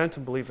to repent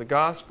and believe the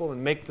gospel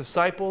and make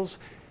disciples,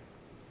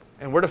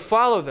 and we're to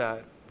follow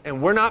that,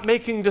 and we're not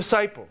making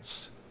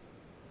disciples,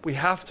 we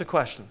have to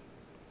question.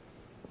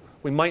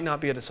 We might not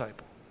be a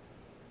disciple.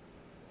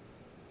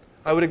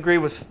 I would agree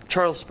with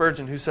Charles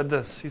Spurgeon, who said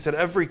this. He said,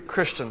 every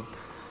Christian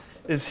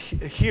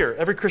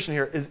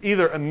here is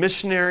either a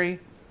missionary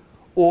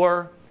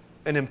or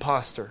an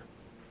imposter.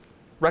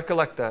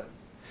 Recollect that.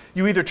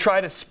 You either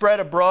try to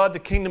spread abroad the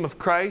kingdom of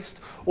Christ,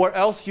 or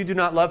else you do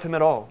not love him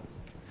at all.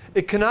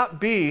 It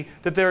cannot be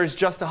that there is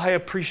just a high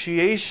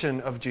appreciation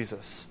of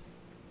Jesus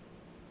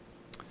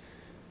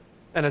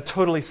and a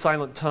totally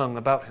silent tongue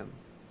about him.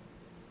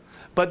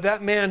 But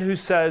that man who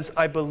says,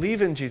 I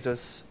believe in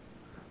Jesus,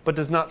 but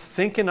does not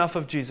think enough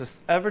of Jesus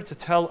ever to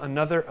tell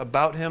another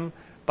about him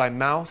by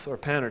mouth or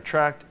pen or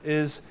tract,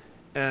 is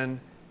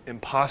an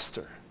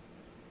imposter.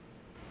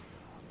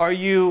 Are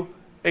you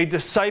a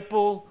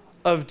disciple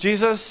of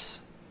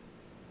Jesus,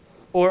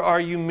 or are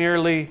you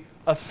merely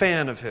a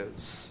fan of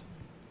his?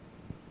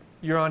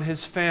 You're on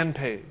his fan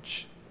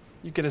page.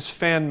 You get his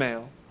fan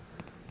mail.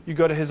 You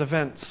go to his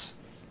events.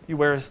 You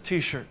wear his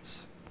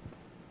t-shirts.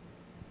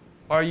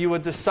 Are you a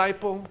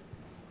disciple,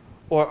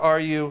 or are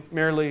you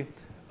merely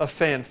a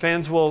fan?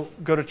 Fans will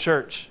go to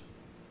church.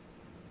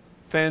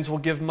 Fans will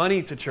give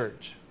money to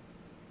church.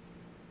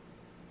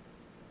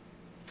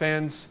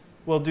 Fans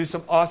will do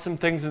some awesome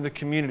things in the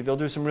community. They'll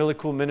do some really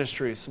cool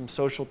ministries, some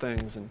social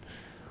things, and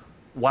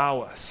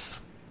wow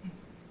us.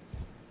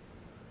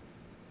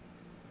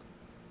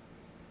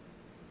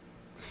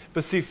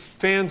 But see,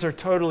 fans are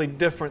totally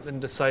different than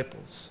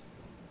disciples.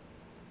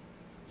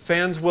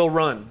 Fans will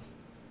run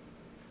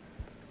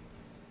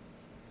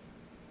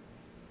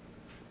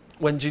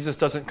when Jesus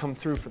doesn't come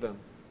through for them,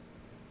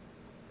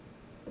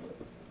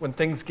 when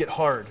things get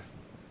hard.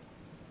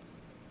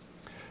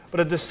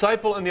 But a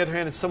disciple, on the other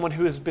hand, is someone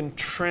who has been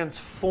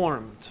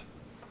transformed,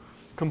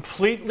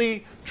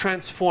 completely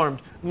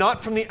transformed,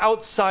 not from the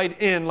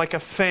outside in like a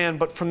fan,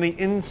 but from the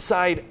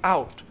inside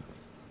out.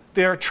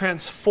 They are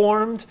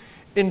transformed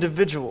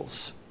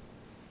individuals.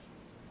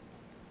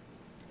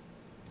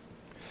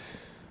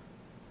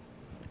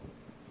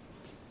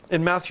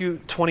 In Matthew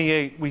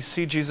 28, we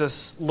see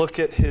Jesus look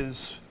at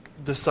his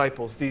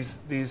disciples, these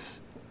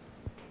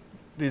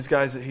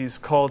guys that he's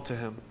called to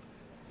him.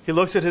 He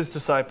looks at his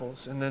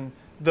disciples, and then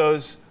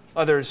those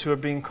others who are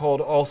being called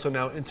also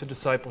now into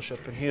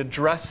discipleship, and he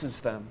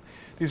addresses them.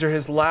 These are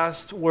his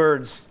last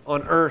words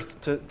on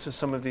earth to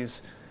some of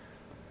these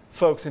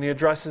folks, and he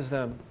addresses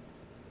them.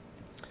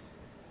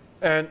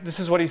 And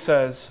this is what he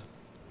says: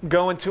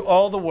 go into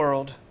all the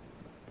world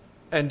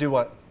and do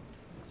what?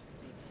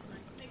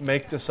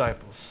 Make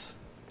disciples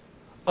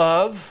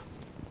of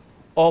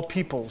all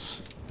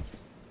peoples.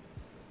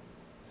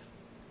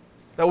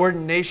 That word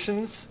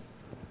nations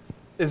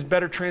is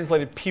better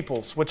translated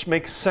peoples, which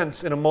makes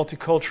sense in a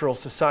multicultural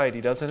society,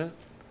 doesn't it?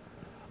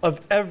 Of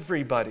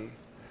everybody.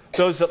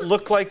 Those that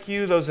look like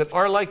you, those that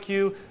are like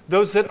you,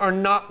 those that are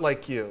not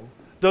like you,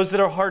 those that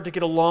are hard to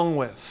get along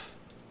with.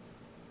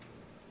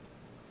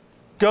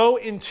 Go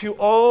into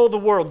all the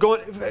world.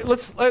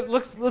 Let's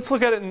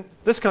look at it in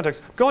this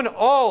context. Go into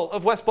all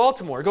of West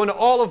Baltimore. Go into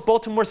all of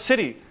Baltimore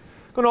City.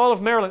 Go into all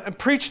of Maryland and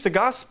preach the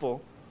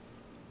gospel,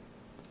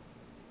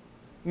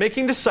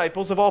 making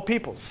disciples of all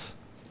peoples.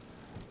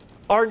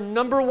 Our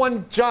number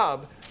one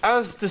job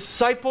as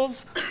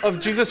disciples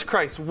of Jesus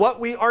Christ, what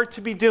we are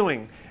to be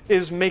doing,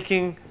 is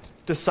making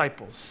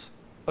disciples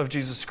of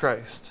Jesus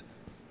Christ.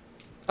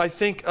 I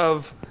think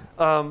of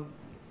 1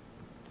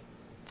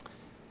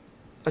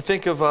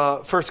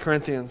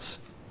 Corinthians,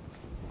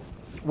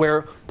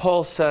 where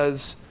Paul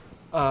says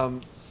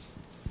that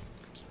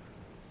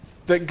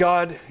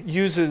God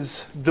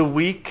uses the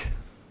weak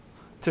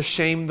to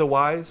shame the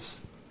wise.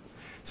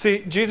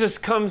 See, Jesus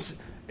comes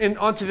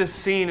onto this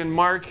scene in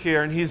Mark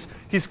here, and he's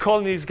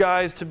calling these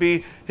guys to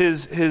be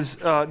his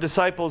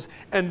disciples.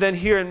 And then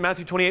here in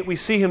Matthew 28, we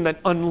see him then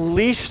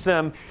unleash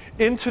them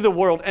into the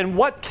world. And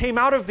what came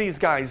out of these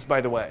guys, by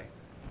the way?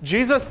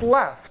 Jesus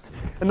left,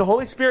 and the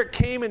Holy Spirit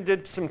came and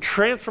did some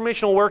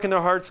transformational work in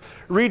their hearts,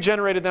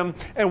 regenerated them.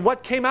 And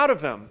what came out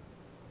of them?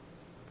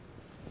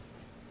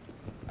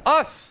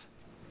 Us.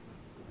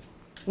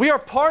 We are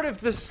part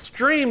of this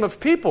stream of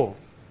people.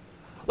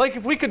 Like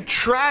if we could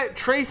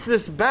trace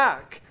this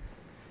back,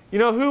 you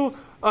know,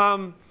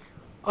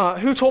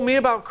 who told me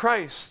about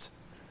Christ?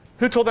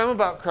 Who told them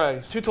about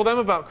Christ? Who told them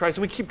about Christ?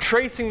 And we keep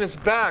tracing this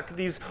back,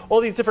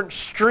 all these different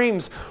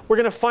streams. We're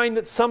going to find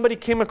that somebody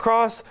came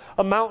across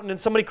a mountain and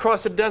somebody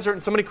crossed a desert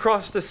and somebody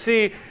crossed a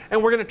sea.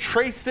 And we're going to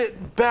trace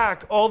it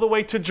back all the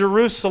way to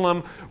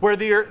Jerusalem where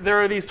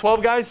there are these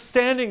 12 guys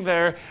standing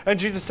there. And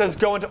Jesus says,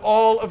 go into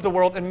all of the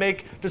world and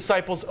make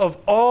disciples of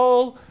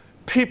all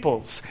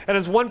peoples. And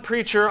as one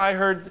preacher I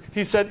heard,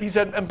 he said,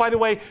 and by the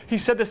way, he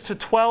said this to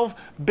 12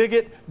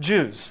 bigot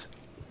Jews.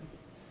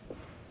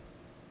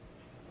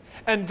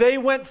 And they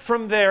went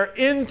from there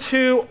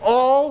into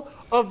all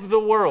of the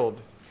world.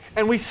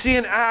 And we see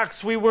in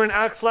Acts, we were in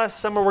Acts last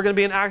summer, we're going to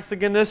be in Acts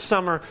again this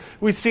summer.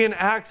 We see in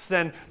Acts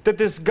then that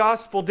this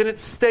gospel didn't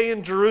stay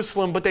in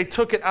Jerusalem, but they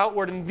took it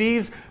outward. And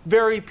these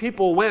very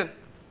people went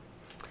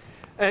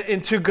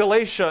into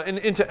Galatia and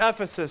into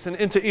Ephesus and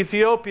into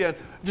Ethiopia.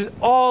 Just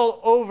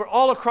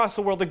all across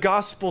the world, the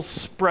gospel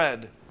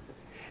spread.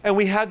 And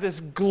we had this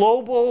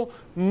global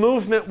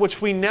movement,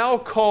 which we now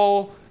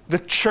call the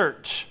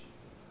church.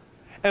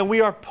 And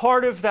we are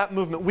part of that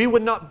movement. We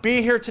would not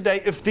be here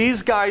today if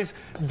these guys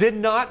did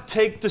not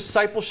take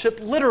discipleship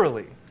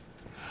literally.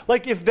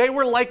 Like if they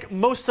were like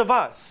most of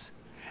us,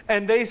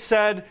 and they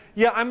said,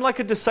 yeah, I'm like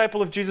a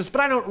disciple of Jesus,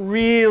 but I don't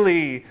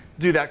really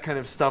do that kind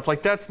of stuff.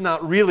 Like that's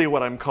not really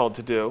what I'm called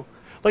to do.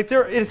 Like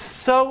it's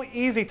so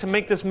easy to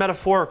make this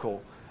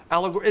metaphorical.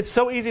 It's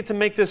so easy to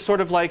make this sort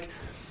of like,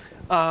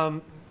 I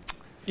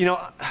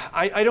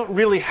don't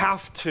really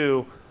have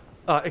to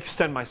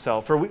extend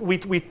myself. Or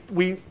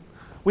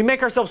we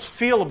make ourselves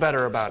feel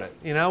better about it.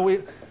 You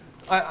know,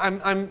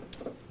 I'm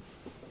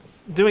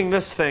doing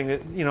this thing.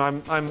 That, you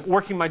know, I'm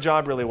working my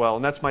job really well,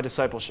 and that's my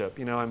discipleship.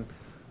 You know,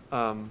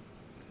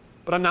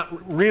 but I'm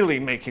not really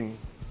making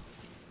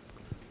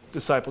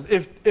disciples.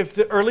 If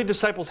the early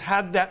disciples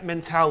had that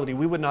mentality,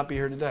 we would not be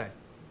here today.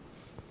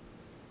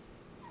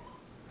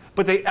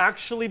 But they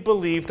actually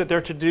believed that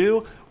they're to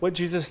do what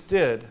Jesus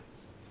did,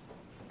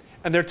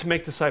 and they're to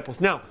make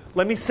disciples. Now,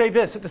 let me say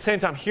this at the same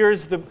time.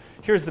 Here's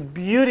the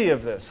beauty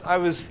of this. I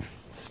was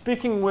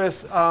speaking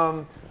with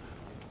a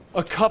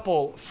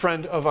couple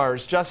friend of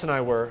ours, Jess and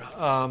I were,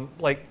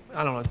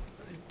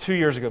 2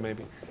 years ago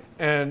maybe.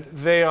 And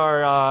they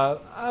are,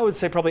 I would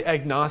say, probably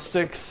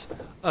agnostics.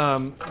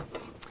 And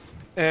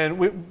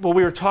we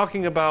were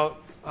talking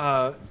about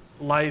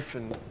life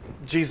and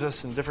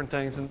Jesus and different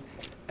things.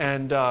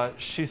 And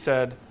she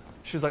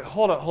was like,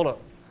 hold up.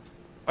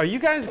 Are you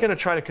guys going to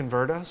try to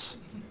convert us?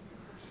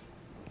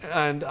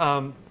 And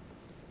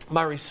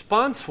my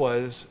response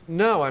was,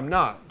 no, I'm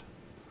not.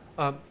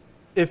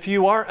 If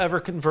you are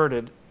ever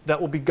converted, that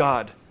will be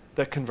God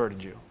that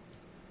converted you.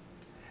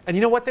 And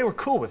you know what? They were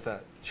cool with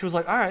that. She was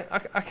like, all right,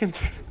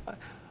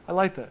 I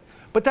like that.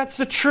 But that's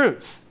the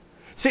truth.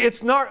 See,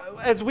 it's not,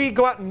 as we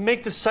go out and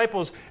make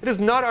disciples, it is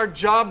not our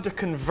job to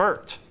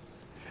convert.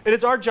 It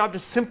is our job to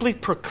simply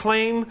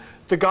proclaim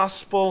the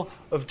gospel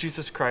of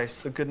Jesus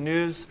Christ, the good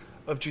news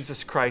of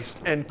Jesus Christ.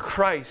 And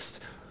Christ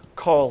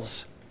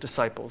calls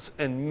disciples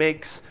and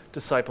makes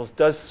disciples,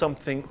 does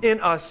something in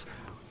us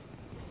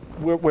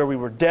where we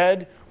were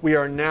dead, we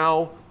are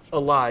now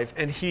alive.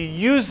 And he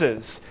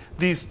uses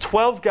these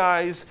 12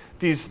 guys,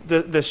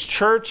 this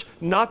church,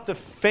 not the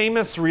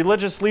famous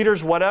religious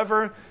leaders,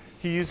 whatever.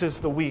 He uses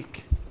the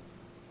weak.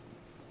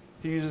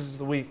 He uses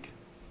the weak.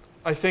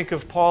 I think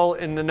of Paul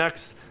in the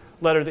next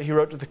letter that he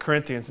wrote to the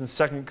Corinthians, in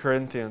 2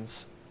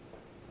 Corinthians.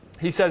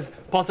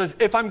 Paul says,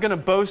 if I'm going to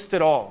boast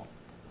at all,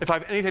 if I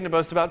have anything to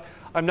boast about,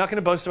 I'm not going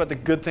to boast about the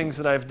good things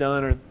that I've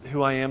done or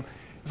who I am.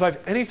 If I have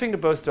anything to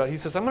boast about, he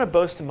says, I'm going to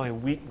boast in my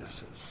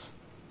weaknesses.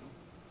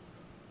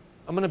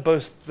 I'm going to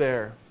boast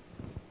there.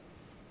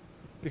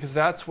 Because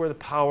that's where the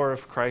power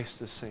of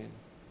Christ is seen.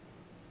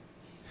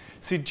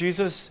 See,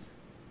 Jesus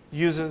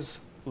uses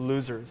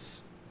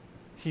losers.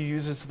 He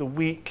uses the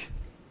weak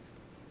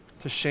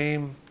to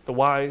shame the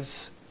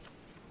wise.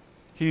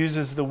 He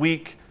uses the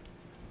weak.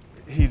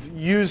 He's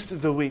used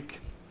the weak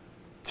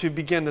to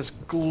begin this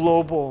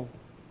global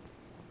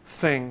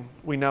thing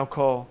we now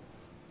call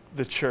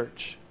the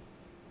church.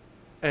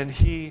 And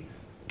he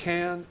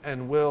can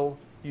and will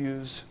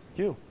use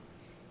you.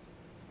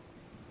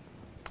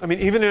 I mean,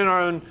 even in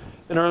our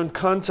own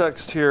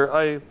context here,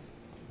 I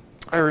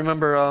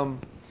remember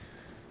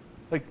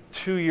like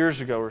 2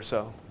 years ago or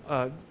so,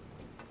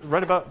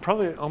 right about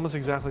probably almost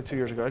exactly 2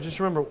 years ago. I just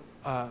remember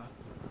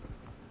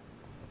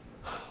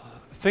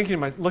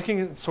looking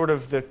at sort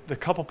of the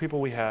couple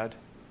people we had,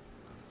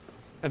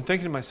 and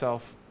thinking to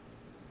myself,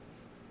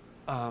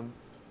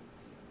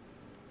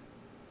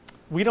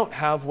 we don't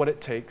have what it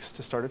takes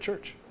to start a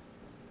church.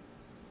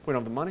 We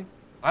don't have the money.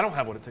 I don't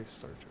have what it takes to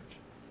start a church.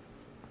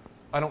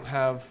 I don't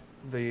have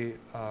I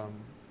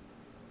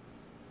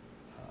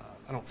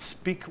don't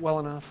speak well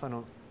enough. I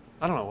don't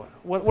know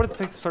what it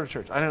takes to start a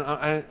church.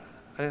 I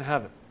didn't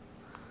have it.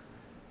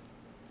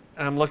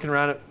 And I'm looking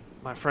around at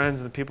my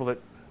friends and the people that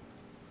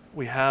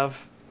we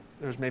have.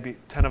 There's maybe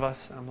 10 of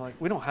us. And I'm like,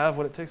 we don't have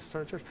what it takes to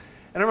start a church.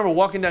 And I remember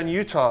walking down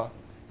Utah,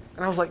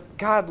 and I was like,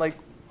 God, like,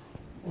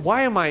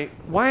 why am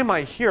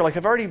I here? Like,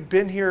 I've already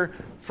been here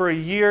for a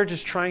year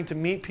just trying to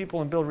meet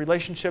people and build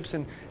relationships,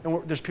 and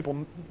there's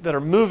people that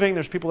are moving,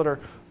 there's people that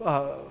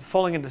are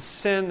falling into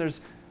sin,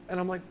 and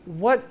I'm like,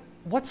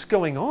 what's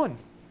going on?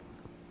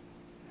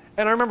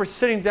 And I remember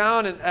sitting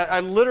down, and I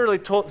literally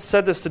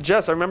said this to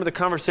Jess. I remember the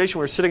conversation.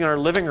 We were sitting in our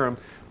living room,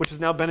 which is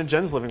now Ben and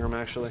Jen's living room,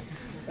 actually.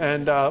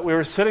 And we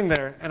were sitting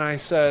there, and I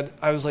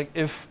was like,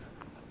 if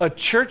a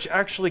church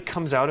actually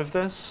comes out of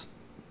this,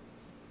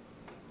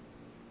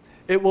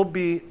 it will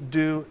be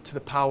due to the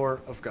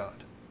power of God.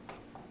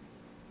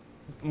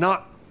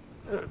 Not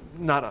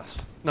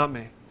us, not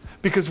me.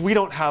 Because we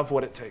don't have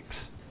what it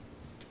takes.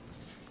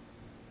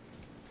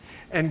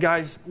 And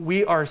guys,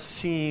 we are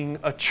seeing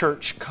a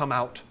church come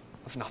out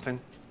of nothing.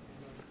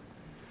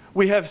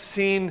 We have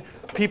seen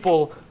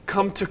people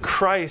come to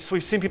Christ.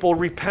 We've seen people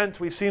repent.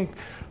 We've seen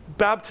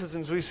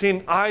baptisms. We've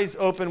seen eyes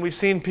open. We've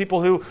seen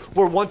people who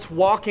were once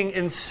walking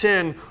in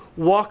sin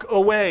walk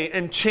away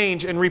and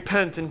change and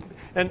repent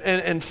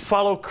and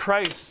follow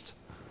Christ.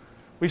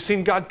 We've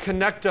seen God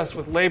connect us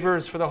with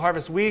laborers for the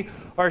harvest. We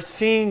are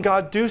seeing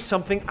God do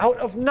something out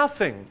of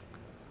nothing.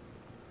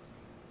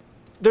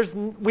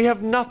 We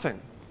have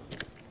nothing.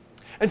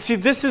 And see,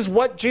 this is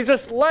what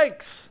Jesus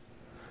likes.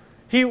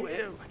 He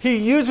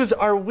uses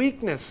our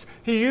weakness.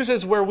 He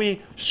uses where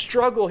we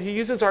struggle. He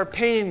uses our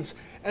pains.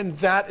 And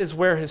that is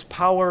where his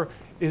power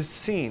is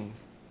seen.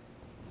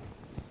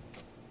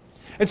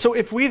 And so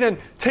if we then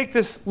take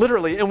this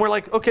literally and we're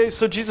like, okay,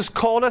 so Jesus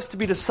called us to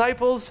be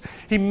disciples.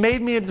 He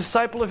made me a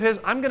disciple of his.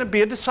 I'm going to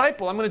be a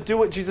disciple. I'm going to do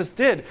what Jesus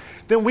did.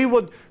 Then we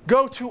would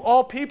go to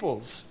all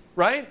peoples,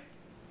 right?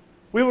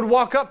 We would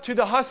walk up to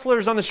the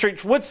hustlers on the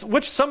street,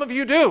 which some of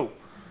you do.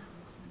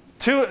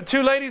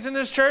 Two ladies in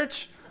this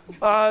church,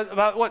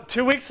 about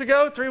 3 weeks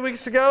ago,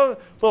 a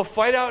little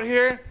fight out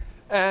here,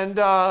 and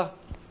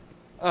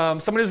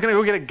somebody's going to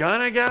go get a gun,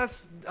 I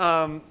guess,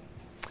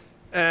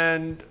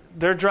 and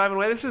they're driving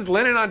away. This is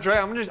Lynn and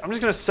Andrea. I'm just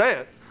going to say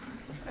it.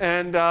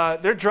 And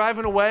they're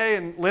driving away,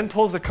 and Lynn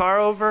pulls the car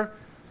over,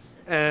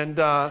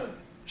 and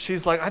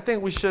she's like, "I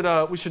think we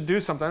should do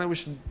something. I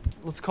think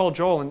let's call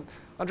Joel." And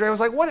Andrea was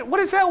like, "What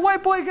is that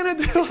white boy going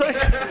to do?" Like,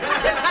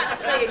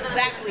 not say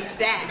exactly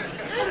that.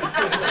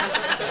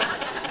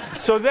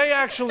 So they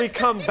actually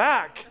come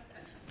back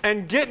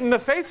and get in the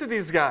face of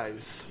these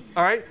guys.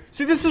 All right?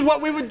 See, this is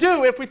what we would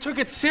do if we took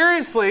it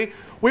seriously.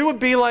 We would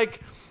be like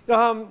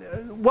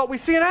what we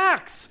see in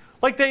Acts.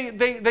 Like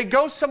they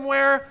go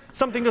somewhere,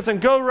 something doesn't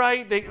go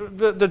right,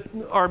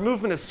 our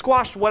movement is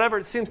squashed, whatever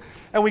it seems,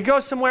 and we go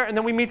somewhere and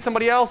then we meet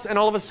somebody else and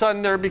all of a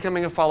sudden they're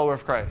becoming a follower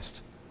of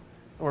Christ.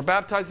 And we're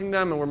baptizing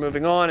them and we're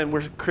moving on and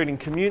we're creating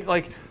community.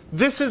 Like,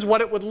 this is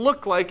what it would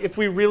look like if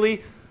we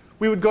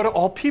would go to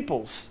all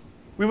peoples.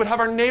 We would have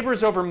our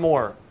neighbors over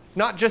more,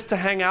 not just to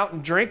hang out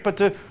and drink, but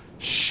to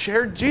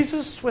share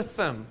Jesus with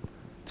them,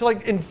 to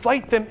like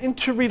invite them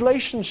into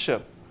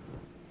relationship.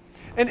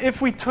 And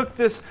if we took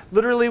this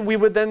literally, we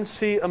would then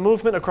see a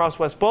movement across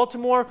West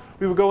Baltimore.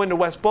 We would go into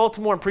West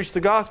Baltimore and preach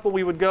the gospel.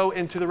 We would go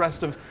into the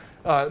rest of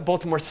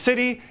Baltimore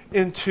City,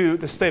 into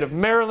the state of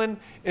Maryland,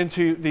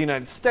 into the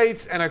United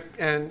States, and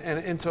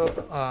into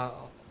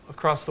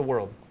across the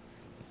world.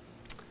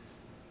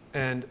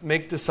 And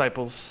make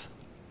disciples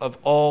of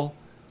all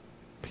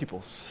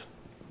peoples.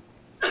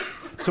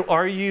 So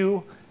are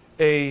you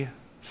a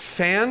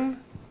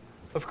fan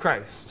of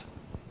Christ?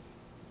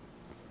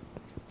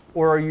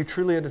 Or are you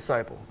truly a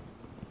disciple?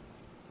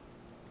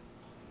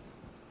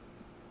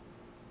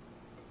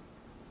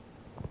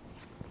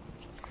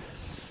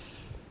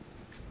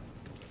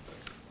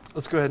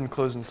 Let's go ahead and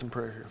close in some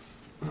prayer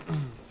here.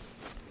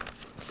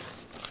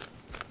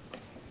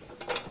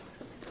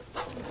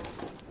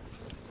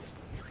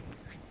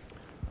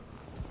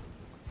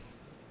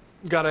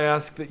 God, I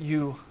ask that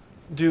you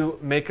do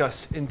make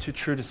us into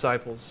true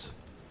disciples.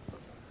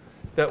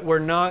 That we're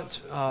not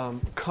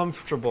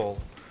comfortable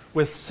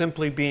with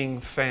simply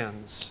being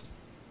fans.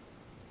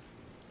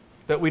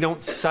 That we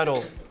don't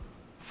settle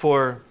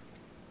for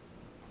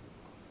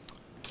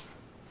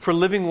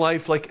living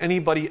life like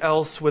anybody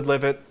else would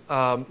live it,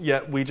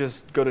 yet we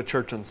just go to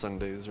church on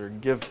Sundays or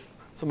give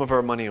some of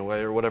our money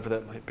away or whatever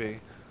that might be.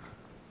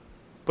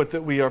 But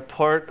that we are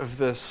part of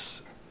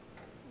this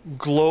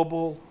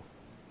global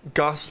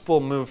gospel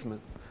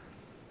movement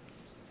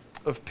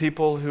of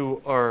people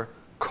who are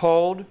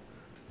called.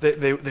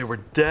 They were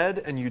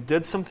dead and you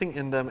did something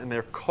in them and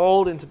they're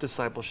called into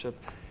discipleship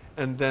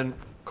and then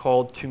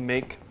called to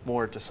make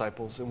more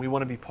disciples. And we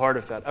want to be part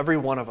of that. Every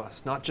one of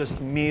us, not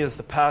just me as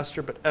the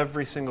pastor, but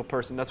every single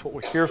person. That's what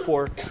we're here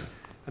for.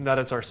 And that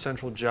is our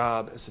central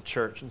job as a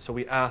church. And so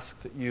we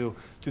ask that you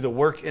do the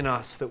work in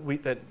us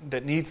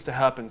that needs to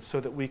happen so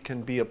that we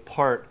can be a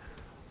part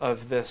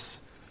of this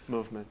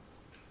movement.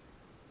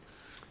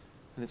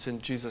 And it's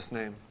in Jesus'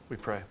 name we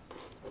pray.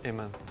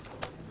 Amen.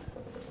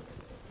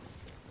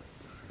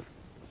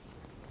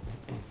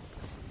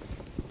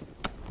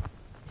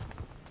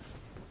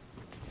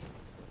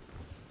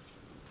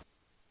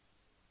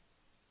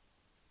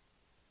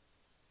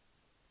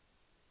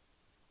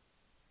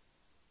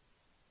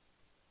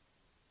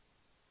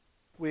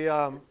 We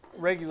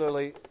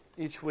regularly,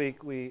 each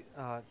week, we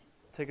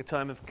take a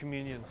time of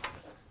communion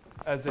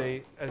as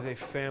a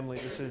family.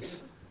 This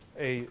is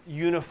a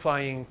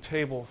unifying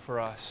table for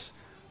us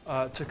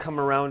to come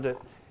around it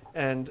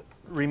and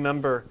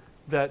remember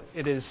that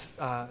it is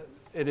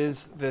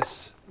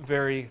this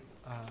very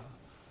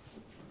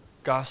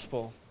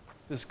gospel,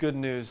 this good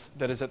news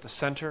that is at the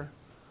center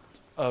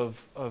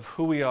of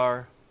who we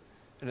are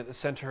and at the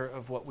center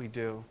of what we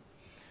do.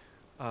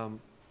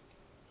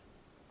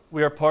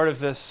 We are part of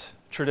this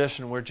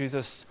tradition where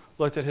Jesus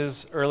looked at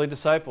his early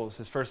disciples,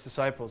 his first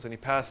disciples, and he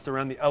passed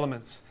around the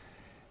elements.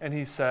 And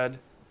he said,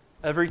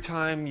 every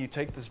time you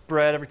take this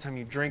bread, every time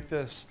you drink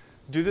this,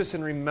 do this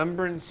in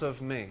remembrance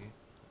of me.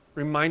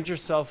 Remind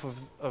yourself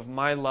of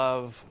my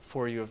love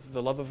for you, of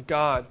the love of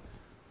God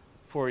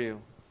for you.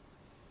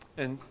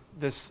 And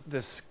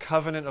this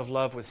covenant of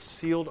love was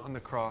sealed on the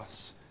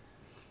cross,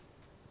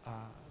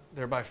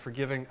 thereby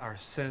forgiving our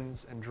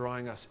sins and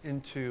drawing us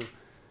into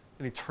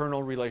an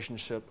eternal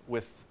relationship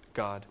with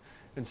God.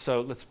 And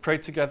so let's pray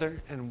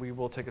together, and we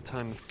will take a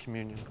time of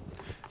communion.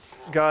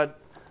 God,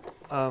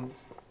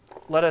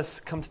 let us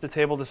come to the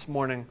table this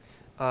morning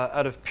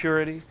out of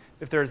purity.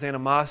 If there is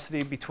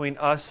animosity between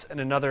us and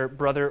another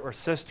brother or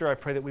sister, I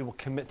pray that we will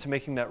commit to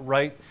making that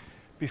right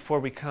before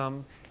we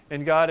come.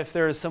 And God, if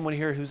there is someone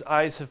here whose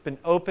eyes have been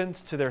opened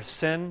to their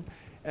sin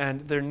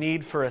and their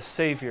need for a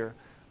Savior,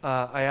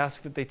 I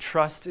ask that they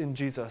trust in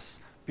Jesus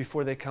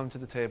before they come to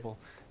the table.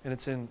 And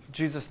it's in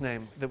Jesus'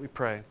 name that we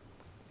pray.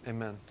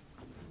 Amen.